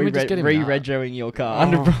reckon we just get him that. re-regoing your car Oh.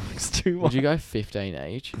 under Bronx 21. Would you go 15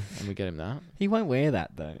 each, and we get him that? He won't wear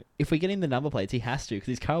that though. If we get him the number plates, he has to because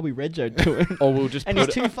his car will be regoed to it. Or we'll just And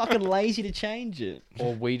put he's too fucking lazy to change it.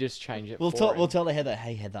 or we just change it. We'll for tell him. we'll tell the Heather,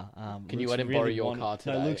 hey Heather, Can you Luke's let him really borrow your wanted- car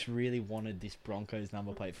No, today? Luke's really wanted this Broncos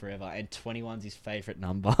number plate forever, and 21's his favourite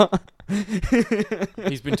number.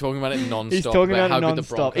 He's been talking about it non-stop. He's talking about how it good the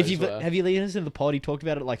non-stop. If Broncos you were. have you listened to the pod, he talked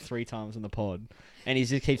about it like 3 times in the pod, and he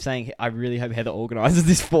just keeps saying, "I really hope Heather organises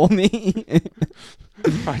this for me."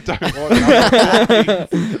 I don't want number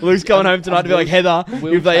plates. Luke's going home tonight to be like, Heather,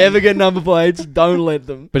 We'll if they change- ever get number plates, don't let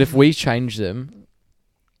them. But if we change them,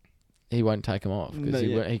 he won't take them off because No, he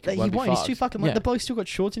yeah. won't. He He won't be won't. He's fucked. too fucking. Yeah. The bloke still got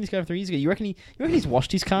shorts in his car 3 years ago. You reckon he's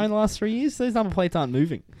washed his car in the last 3 years? Those number plates aren't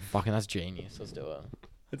moving. Fucking, that's genius. Let's do it.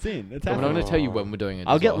 It's in. It's But we're not happening. going to tell you when we're doing it.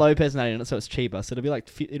 I'll as get well. Lopez named in it so it's cheaper. So it'll be like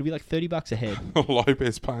 $30 a head.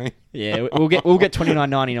 Lopez paying. Yeah, we'll get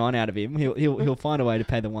 $29.99 out of him. He'll find a way to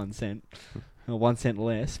pay the 1 cent. or 1 cent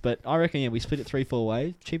less. But I reckon we split it 3-4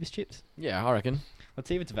 ways. Cheapest chips. Yeah, I reckon. Let's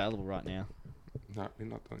see if it's available right now. No, we're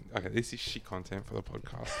not doing. Okay, this is shit content for the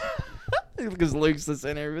podcast. Because Luke's the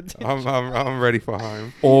center of it. I'm ready for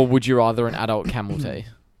home. Or would you rather an adult camel tea?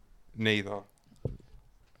 Neither.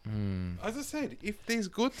 As I said, if there's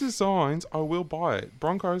good designs, I will buy it.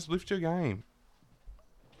 Broncos, lift your game.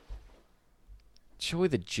 Surely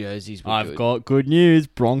the jerseys were I've good. got good news.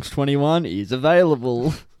 Bronx 21 is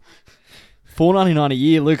available. $4.99 a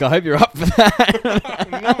year, Luke. I hope you're up for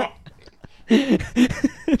that.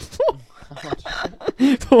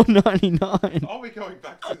 $4.99. I'll be going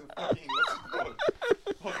back to the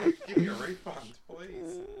fucking. Give me a refund,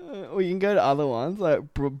 please. Or you can go to other ones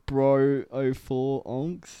like Bro 04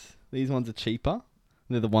 Onks. These ones are cheaper.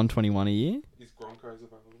 They're the $121 a year. Is Broncos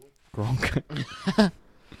available? Gronk.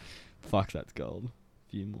 Fuck, that's gold. A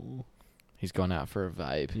few more. He's gone out for a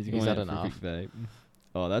vape. He's Going had out for a enough. big vape.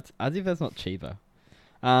 Oh, that's as if that's not cheaper.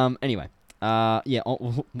 Anyway. Yeah,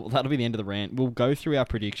 well, that'll be the end of the rant. We'll go through our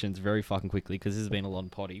predictions very fucking quickly because this has been a long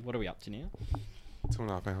potty. What are we up to now?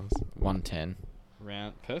 2.5 hours. 110.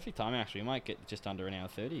 Round perfect time actually. We might get just under an hour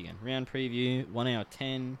 30 again. Round preview 1 hour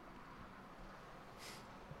 10.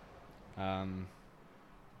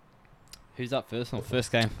 Who's up first? Oh,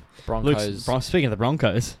 first game. Broncos. Speaking of the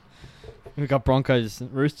Broncos, we've got Broncos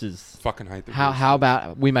Roosters. Fucking hate the How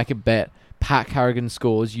about we make a bet? Pat Carrigan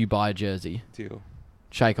scores, you buy a jersey. deal.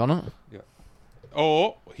 Shake on it.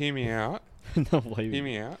 Or hear me out. No way. Hear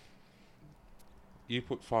me out. You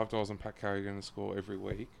put $5 on Pat Carrigan to score every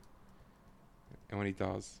week, and when he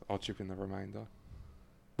does, I'll chip in the remainder.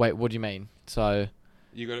 Wait, what do you mean? So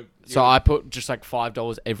You got so I put just like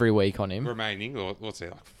 $5 every week on him. remaining, or what's there,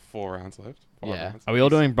 like 4 rounds left? 5 Yeah. rounds. Are we all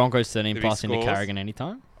doing Broncos 13 If he plus into scores- Carrigan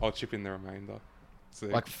anytime? I'll chip in the remainder. So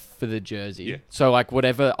Like for the jersey. Yeah. So like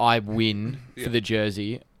whatever I win Yeah. for the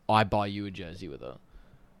jersey, I buy you a jersey with it.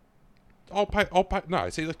 I'll pay. No,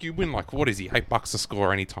 see, like you win, like what is he? $8 to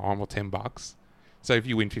score any time, or $10. So if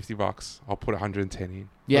you win $50, I'll put 110 in.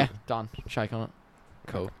 Yeah, done. Shake on it.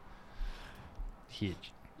 Cool.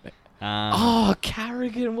 Huge. Oh,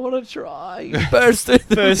 Carrigan, what a try. Burst through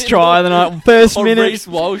the First middle. try of the night. First On minute. Reece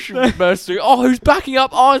Walsh burst through. Oh, who's backing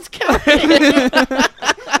up? Oh, it's Carrigan.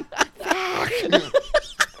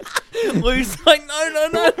 Luke's like,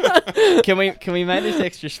 no. Can we make this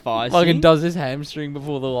extra spicy? Logan does his hamstring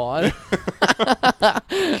before the line.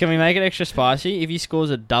 Can we make it extra spicy? If he scores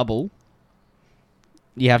a double,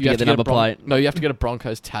 you have to get the number plate. No, you have to get a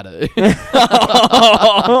Broncos tattoo.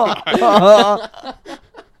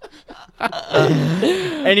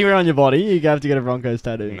 Anywhere on your body, you have to get a Broncos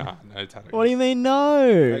tattoo. Nah, no tattoo. What do you mean, no?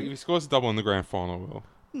 If he scores a double in the grand final, will.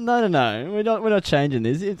 No. We're not changing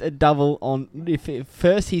this. It's a double on his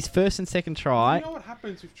first and second try. You know what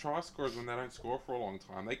happens with try scorers when they don't score for a long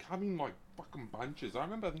time? They come in like fucking bunches. I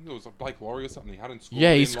remember, I think it was like Blake Laurie or something. He hadn't scored.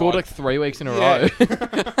 Yeah, he in, scored like 3 weeks in a row.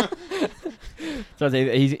 So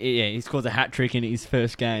he scores a hat trick in his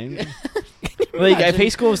first game. Well, there you go. If he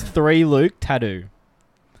scores 3, Luke, tattoo.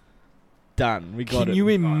 Done. We got Can it. you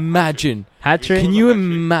imagine? Hat trick? Can you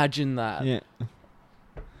imagine that? Yeah.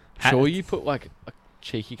 Sure, you put like a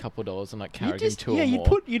cheeky couple of dollars on like Carrigan 2 or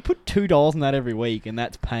more. you'd put $2 on that every week, and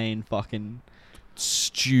that's paying fucking.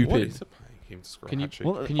 Stupid. What is it paying him to score Can a you- hat trick?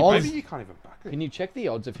 Well, Can you odds- Maybe you can't even back it. Can you check the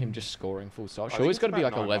odds of him just scoring full stop? I Sure, think it's got to be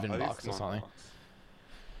like about $11 $9 or something.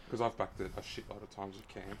 Because I've backed it a shitload of times with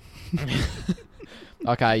Cam.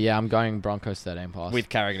 Okay, yeah, I'm going Broncos 13 plus. With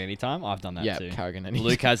Carrigan anytime. I've done that yeah, too. Carrigan.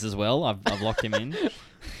 Luke has as well. I've locked him in.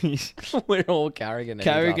 We're all Carrigan.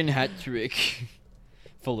 Carrigan hat trick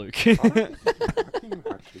for Luke. I think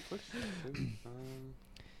hat trick. Let's see.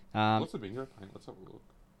 What's the bingo paying? Let's have a look.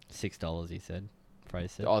 $6, he said. Fraser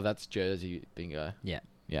said. Oh, that's Jersey bingo. Yeah.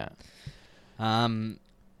 Yeah.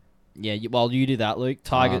 Yeah. While you do that, Luke.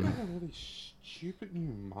 Tiger. Look at all these stupid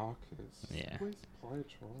new markers. Yeah. Where's the player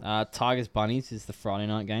trial? Tigers Bunnies is the Friday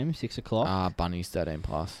night game, 6 o'clock. Bunnies 13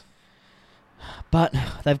 plus. But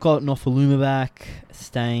they've got Nofaluma back,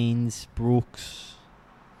 Staines, Brooks.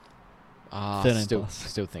 13 plus.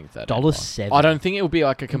 Still think that $1.07. I don't think it will be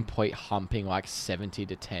like a complete humping, like 70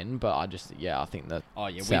 to 10. But I think that. Oh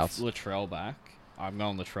yeah, Souths. with Latrell back. I'm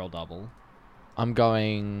going Latrell double. I'm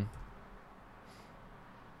going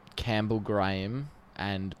Campbell, Graham,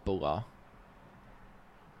 and Buller.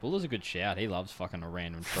 Buller's a good shout. He loves fucking a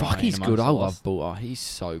random try. Fuck, he's in good. amongst I the love loss. Buller. He's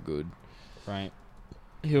so good. Right.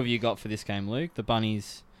 Who have you got for this game, Luke? The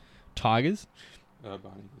Bunnies, Tigers, Bunnies.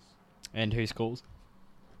 and who scores?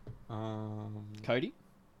 Cody.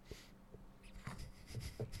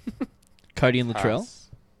 Cody and Latrell. Pass.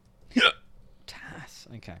 Tass.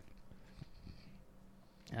 Okay.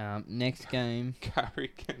 Next game.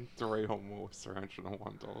 Carrigan 3 or more is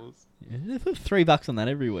 $301. Yeah, put $3 on that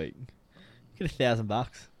every week. Get $1,000.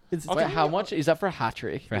 It's I'll Wait, tell how you much is that for a hat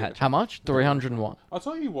trick? For a hat How much? 301. I'll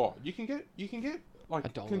tell you what, you can get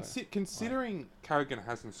like $1. considering Carrigan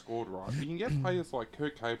hasn't scored right, you can get players like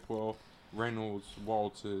Kurt Capewell, Reynolds,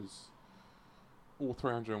 Walters, all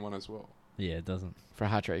 301 as well. Yeah, it doesn't. For a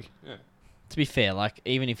hat trick. Yeah. To be fair, like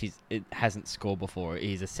even if it hasn't scored before,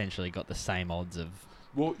 he's essentially got the same odds of.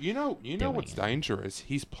 Well, you know doing what's it. dangerous?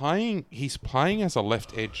 He's playing as a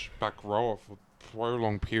left edge back rower for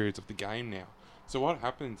prolonged periods of the game now. So what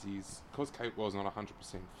happens is, because Capewell's not 100%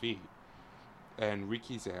 fit, and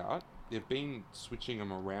Ricky's out, they've been switching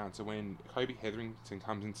them around. So when Kobe Hetherington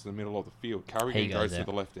comes into the middle of the field, Carrigan goes to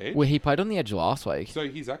the left edge. Well, he played on the edge last week. So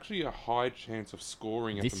he's actually a high chance of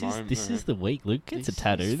scoring at the moment. This is the week. Luke gets a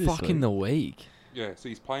tattoo Is this fucking week. the week. Yeah, so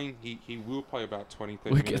he's playing. He will play about 20,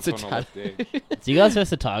 30 Luke minutes gets on a the left edge. Do you guys versus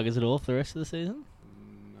the Tigers at all for the rest of the season?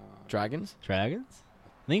 No. Dragons? Dragons?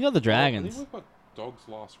 I think you got the I Dragons. think we've got Dogs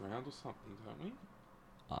last round or something, don't we?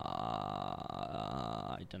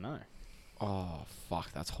 I don't know. Oh,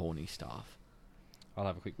 fuck. That's horny stuff. I'll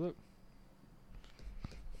have a quick look.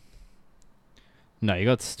 No, you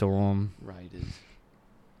got Storm. Raiders.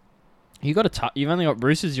 You got you've only got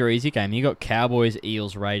Roosters your easy game. You got Cowboys,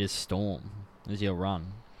 Eels, Raiders, Storm as your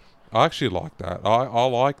run. I actually like that. I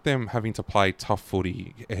like them having to play tough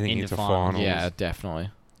footy heading Into into finals. finals. Yeah,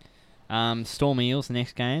 definitely. Storm Eels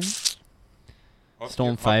next game. I've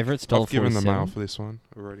Storm gi- favourites. I've given the $1.47. mail for this one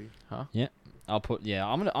already. Huh? I'll put. Yeah,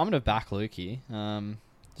 I'm gonna back Luke here. Well,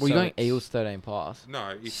 So you're going it's Eels 13 plus,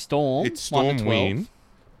 No, Storm. it's Storm 1-12. win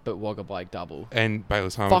but Wagga Blake double. and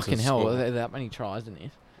Bayless Harmon. Fucking hell, are there that many tries in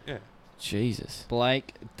it? Yeah. Jesus.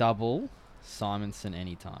 Blake double. Simonson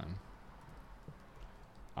anytime.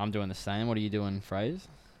 I'm doing the same. What are you doing, Fraser?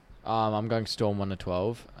 I'm going Storm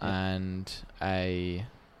 1-12 and a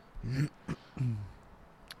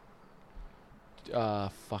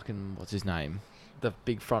fucking what's his name? The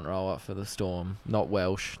big front rower for the Storm, not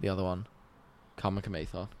Welsh, the other one,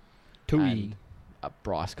 Kamakamitha. And a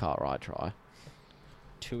Bryce Cartwright try.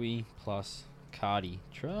 Tui plus Cardi.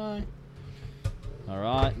 Try.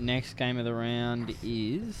 Alright, next game of the round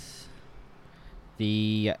is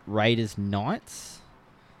the Raiders Knights.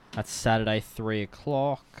 That's Saturday, 3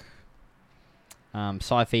 o'clock.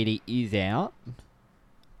 Saifidi is out.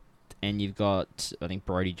 And you've got, I think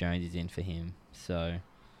Brodie Jones is in for him. So,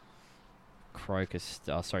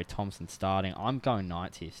 Thompson starting. I'm going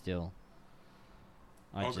Knights here still.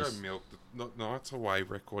 I'll go Milk. The Knights away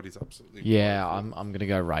record is absolutely Yeah, beautiful. I'm gonna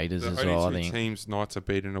go Raiders The as only well. I two think teams Knights are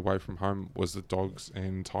beaten away from home was the Dogs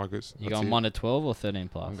and Tigers. You That's going it. 1 to 12 or 13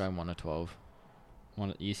 plus? I'm going 1-12.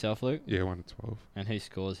 Yourself, Luke? Yeah, 1-12. And who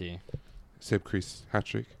scores here? Seb Chris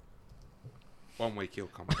hat-trick. 1 week he'll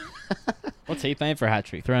come. What's he paying for a hat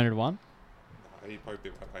trick? 301? He'd probably be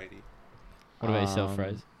about 80. What about yourself, Um,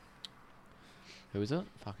 Fraser? Who is it?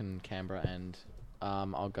 Fucking Canberra and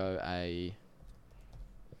I'll go a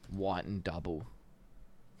white and double.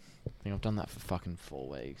 I think I've done that for fucking 4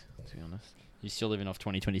 weeks, to be honest. You're still living off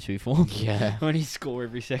 2022 form? Yeah. When you score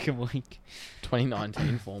every second week.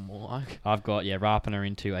 2019 form more like. I've got, Rapiner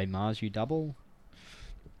into a Marju double.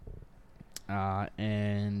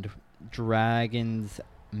 And Dragons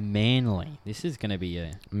Manly. This is going to be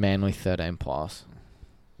a Manly 13 plus.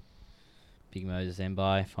 Big Moses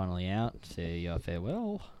Mbai finally out. See you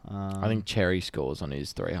farewell. I think Cherry scores on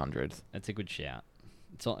his 300th. that's a good shout.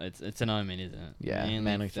 It's an omen, isn't it? Yeah,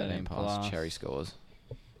 Manly 13 plus. Cherry scores.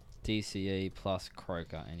 DCE plus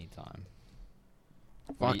Croker anytime.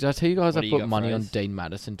 Fuck, did I tell you guys what I do you put got, money on Fraser? Dean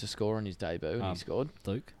Madison to score on his debut and he scored?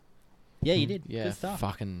 Luke? Yeah, you did. Yeah, Good stuff.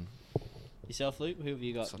 fucking... Yourself, Luke? Who have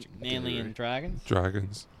you got? Such a Manly guru. and Dragons?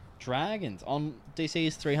 Dragons. Dragons. On DC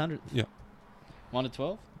is 300. Yeah. 1 to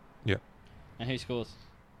 12? Yeah. And who scores?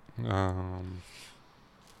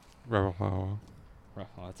 Ravalawa.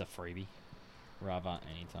 Oh, that's a freebie. Rava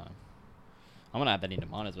anytime. I'm going to add that into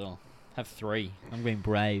mine as well. Have 3. I'm being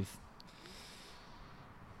brave.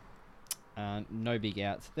 No big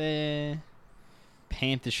outs there.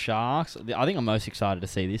 Panthers Sharks. I think I'm most excited to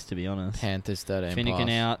see this, to be honest. Panthers 13 Finnegan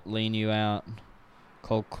plus. out. Lenu out.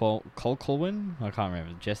 Colquhoun? I can't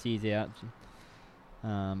remember. Jesse's out.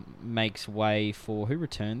 Makes way for... Who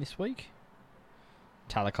returned this week?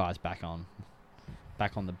 Talakai's back on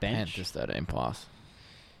the bench. Panthers 13 plus.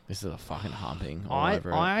 This is a fucking humping all over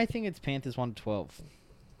it. I think it's Panthers 1 to 12.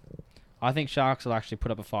 I think Sharks will actually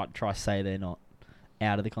put up a fight and try to say they're not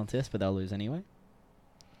out of the contest, but they'll lose anyway.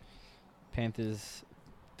 Panthers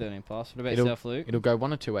 13 plus. What about yourself, Luke? It'll go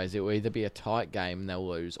one of two ways. It will either be a tight game and they'll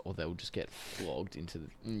lose, or they'll just get flogged into the...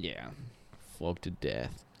 Yeah. flogged to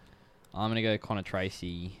death. I'm gonna go Connor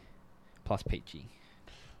Tracy plus Peachy.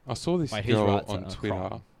 I saw this Wait, who's girl right? on So- Twitter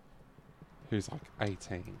Crom. who's like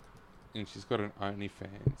 18, and she's got an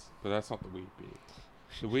OnlyFans, but that's not the weird bit.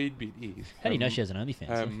 The weird bit is How do you know her she has an OnlyFans?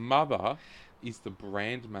 Her mother is the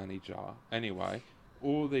brand manager. Anyway,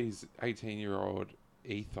 all these 18-year-old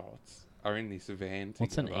ethos are in this van together.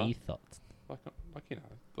 What's an ethos? Like you know,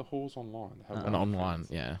 the halls online. That have An OnlyFans. online,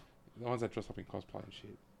 yeah. The ones that dress up in cosplay and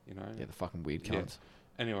shit. You know. Yeah, the fucking weird Yeah. cunts.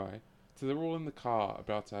 Anyway, so they're all in the car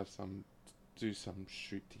about to do some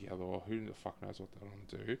shoot together, or who the fuck knows what they want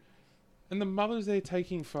to do. And the mother's there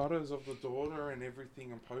taking photos of the daughter and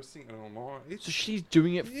everything and posting it online. It's So she's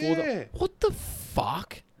doing it for Yeah. What the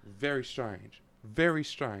fuck? very strange. Very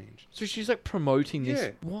strange. So she's like promoting this.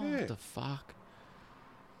 Yeah, What yeah. the fuck?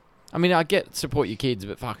 I mean, I get support your kids,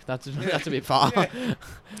 but fuck, that's a bit far. Yeah.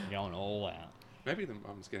 Going all out. Maybe the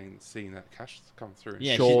mum's seeing that cash come through. And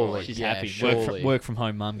Yeah, Surely, she's yeah, happy. surely. Work from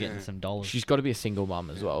home mum getting Yeah. some dollars. She's got to be a single mum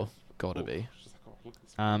as well. Gotta Oh, be. she's like, oh, look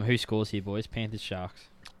at this. Who scores here, boys? Panthers, Sharks.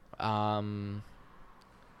 Um,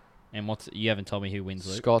 And you haven't told me who wins,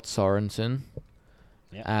 Luke. Scott Sorensen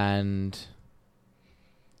Yeah. and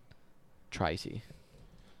Tracy.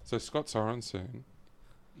 So Scott Sorensen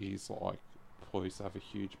is like poised to have a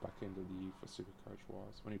huge back end of the year for Supercoach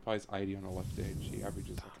wise. When he plays 80 on the left edge, he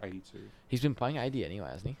averages like 82. He's been playing 80 anyway,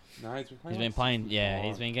 hasn't he? No, he's been playing. He's been like playing. Yeah, 65.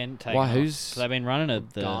 he's been getting taken. Why? off. Who's 'Cause they've been running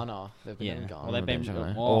at the Garner? They've been yeah. having Garner. Well, they've on the been- bench,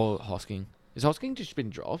 haven't they? oh. Or Hosking. Is Hosking just been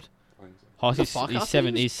dropped? I think so. Hoskins. fuck? I He's thought he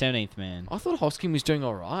seven. was- He's 17th man. I thought Hosking was doing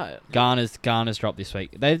all right. Garner's dropped this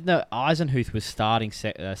week. Eisenhuth was starting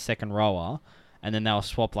second rower, and then they'll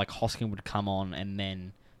swap. Like Hosking would come on, and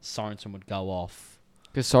then Sorensen would go off.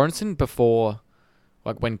 Because Sorensen before,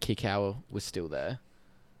 like when Kickower was still there,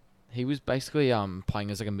 he was basically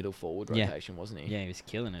playing as like a middle forward Yeah. rotation, wasn't he? Yeah, he was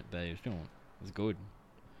killing it, but he was doing. It was good.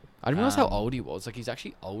 I didn't realize how Um, old he was. Like he's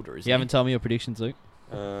actually older, isn't You haven't told me your predictions, Luke.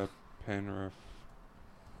 Penrith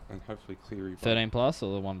and hopefully Cleary. 13 plus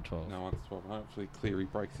or the 1 to 12? No, 1 to 12. Hopefully Cleary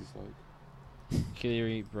breaks his leg.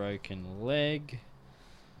 Cleary broken leg.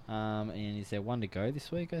 And is there 1 to go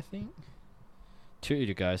this week? I think 2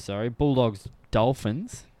 to go. Sorry, Bulldogs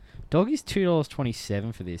Dolphins. Doggies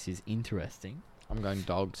 $2.27 for this is interesting. I'm going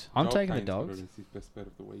Dogs. I'm Joel taking the Kane's got Dogs it as his best bet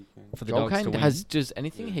of the weekend. for the Joel Dogs to Kane win. does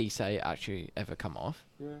anything Yeah. he say actually ever come off?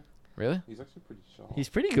 Yeah, Really? he's actually pretty sharp. He's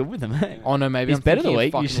pretty good with them, mate. Yeah. Oh no, maybe He's I'm better thinking the of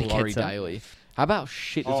week, fucking usually Laurie gets them. Daly. How about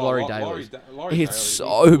shit is Laurie Daly? Laurie It's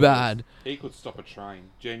Daly, so bad. He could stop a train,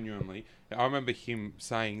 genuinely. I remember him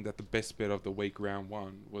saying that the best bet of the week, round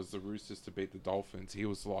 1, was the Roosters to beat the Dolphins. He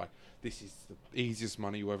was like, "This is the easiest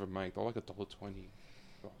money you ever make." They're like $1.20.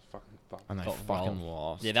 Oh, fucking fuck. And they Got fucking rolled.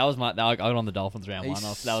 lost. Yeah, that was my. I got on the Dolphins round He's 1. That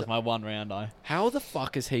was so- my one round. How the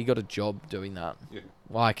fuck has he got a job doing that? Yeah.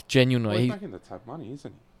 Like Well, genuinely, he's he, making the tab money,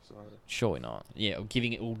 isn't he? So surely not. Yeah,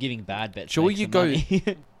 giving bad bets. Sure, makes you the go-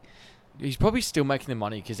 money. He's probably still making the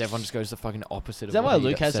money because everyone just goes the fucking opposite. Is that of why what he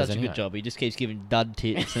Luke has says such a anyway. good job? He just keeps giving dud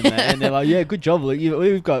tips, and they're like, "Yeah, good job, Luke.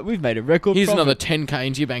 We've made a record." Here's profit." another 10k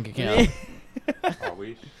into your bank account. I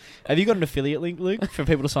wish. Have you got an affiliate link, Luke, for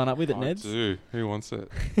people to sign up with at I Ned's? do. Who wants it?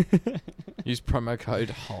 Use promo code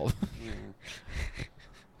HOB. Yeah.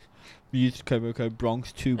 Use promo code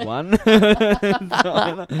Bronx21.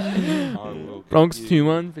 I will get Bronx you.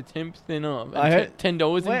 21 for 10% off. And I heard-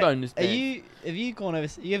 $10 in Wait, bonus. Have Day. you gone over?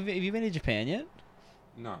 Have you been to Japan yet?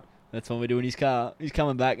 No. That's when we're doing his car. He's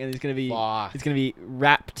coming back, and he's gonna be Fuck.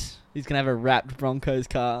 wrapped. He's gonna have a wrapped Broncos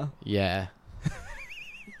car. Yeah.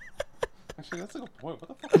 Actually, that's a good point. What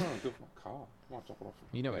the fuck am I going to do with my car? I might drop it off.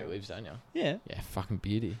 You know where he lives, don't you? Yeah. Yeah, fucking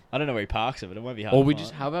beauty. I don't know where he parks it, but it won't be hard. Or to we find.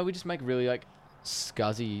 just, how about we just make really like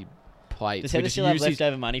scuzzy plates? Does We Heather just still have use these-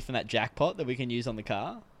 leftover money from that jackpot that we can use on the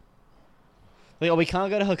car? Like, oh, we can't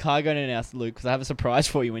go to Hokkaido now, Luke, because I have a surprise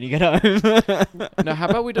for you when you get home. No, how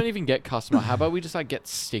about we don't even get customer? How about we just like get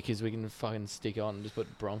stickers we can fucking stick on and just put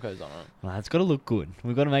Broncos on it? Well, it's got to look good.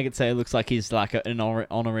 We've got to make it say it looks like he's like an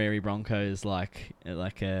honorary Broncos, like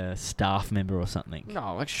a staff member or something.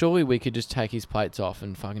 No, like surely we could just take his plates off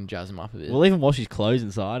and fucking jazz him up a bit. We'll even wash his clothes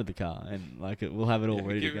inside of the car, and we'll have it all Yeah,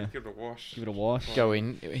 ready give to go. Give it a wash. Give it a wash. Go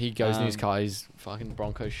in, he goes in his Um, car, his fucking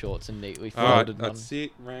Broncos shorts and neatly All right, folded. that's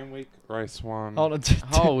it. Round week, race 1. Hold on.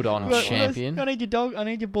 Hold on, Well, champion. I need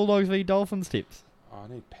your Bulldogs v Dolphins tips. I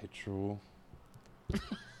need petrol.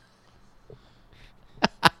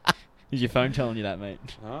 Is your phone telling you that, mate?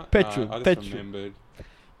 No, Petrol, I just petrol. remembered.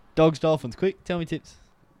 Dogs, Dolphins. Quick, tell me tips.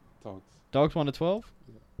 Dogs. Dogs 1 to 12.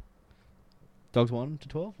 Yeah. Dogs 1 to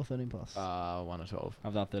 12 or 13 plus. 1 or 12.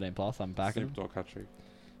 I've done 13 plus. I'm backing him. Snoop Dogg hat-trick.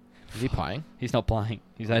 Is he playing? He's not playing.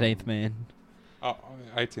 He's 18th man. Oh,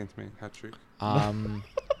 18th man, hat-trick.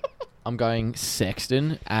 I'm going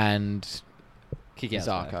Sexton and Kick out.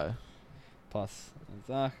 Zarko. Plus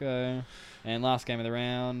Zarko. And last game of the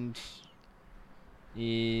round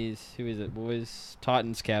is... Who is it, boys?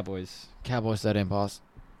 Titans, Cowboys. Cowboys 13 pass.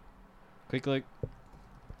 Quick look.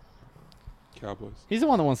 Cowboys. He's the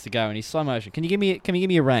one that wants to go, and he's slow motion. Can you give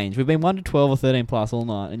me a range? We've been 1 to 12 or 13 plus all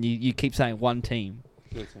night, and you keep saying one team.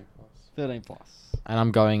 13 plus. 13 plus. And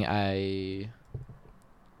I'm going a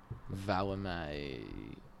Valame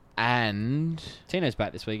and Tino's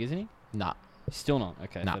back this week, isn't he? nah. Still not.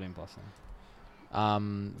 Okay, Nah. 13 plus. Then.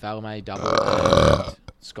 Valame double and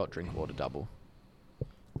Scott Drinkwater double.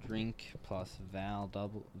 Drink plus Val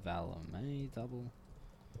double. Valame double.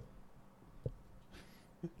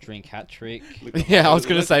 Drink hat trick. Yeah, I was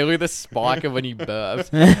gonna say look at the spike of when he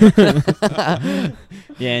burps.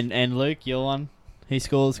 Yeah, and Luke, your one. He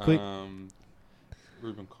scores quick.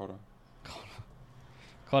 Ruben Cotter.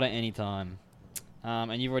 Cotter anytime.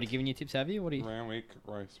 And you've already given your tips, have you? What do you? Round week,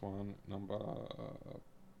 race 1, number 4.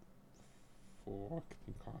 I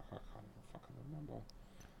think I can't even fucking remember.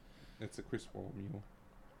 It's a Chris Waller mule.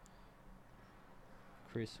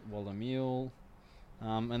 Chris Waller Mule.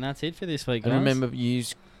 And that's it for this week, guys. And remember,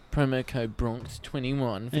 use promo code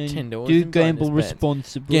Bronx21 for $10. Do in gamble bonus bets.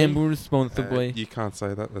 responsibly. Gamble responsibly. You can't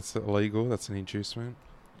say that. That's illegal. That's an inducement.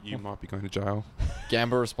 You might be going to jail.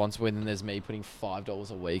 Gamble responsibly, and then there's me putting $5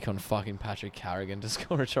 a week on fucking Patrick Carrigan to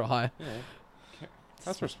score a try. Yeah.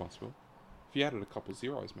 That's responsible. If you added a couple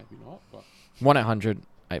zeros, maybe not. But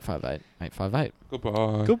 1-800-858-858.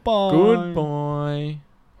 goodbye. Goodbye. Goodbye.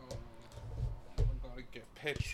 I've got to get petrol.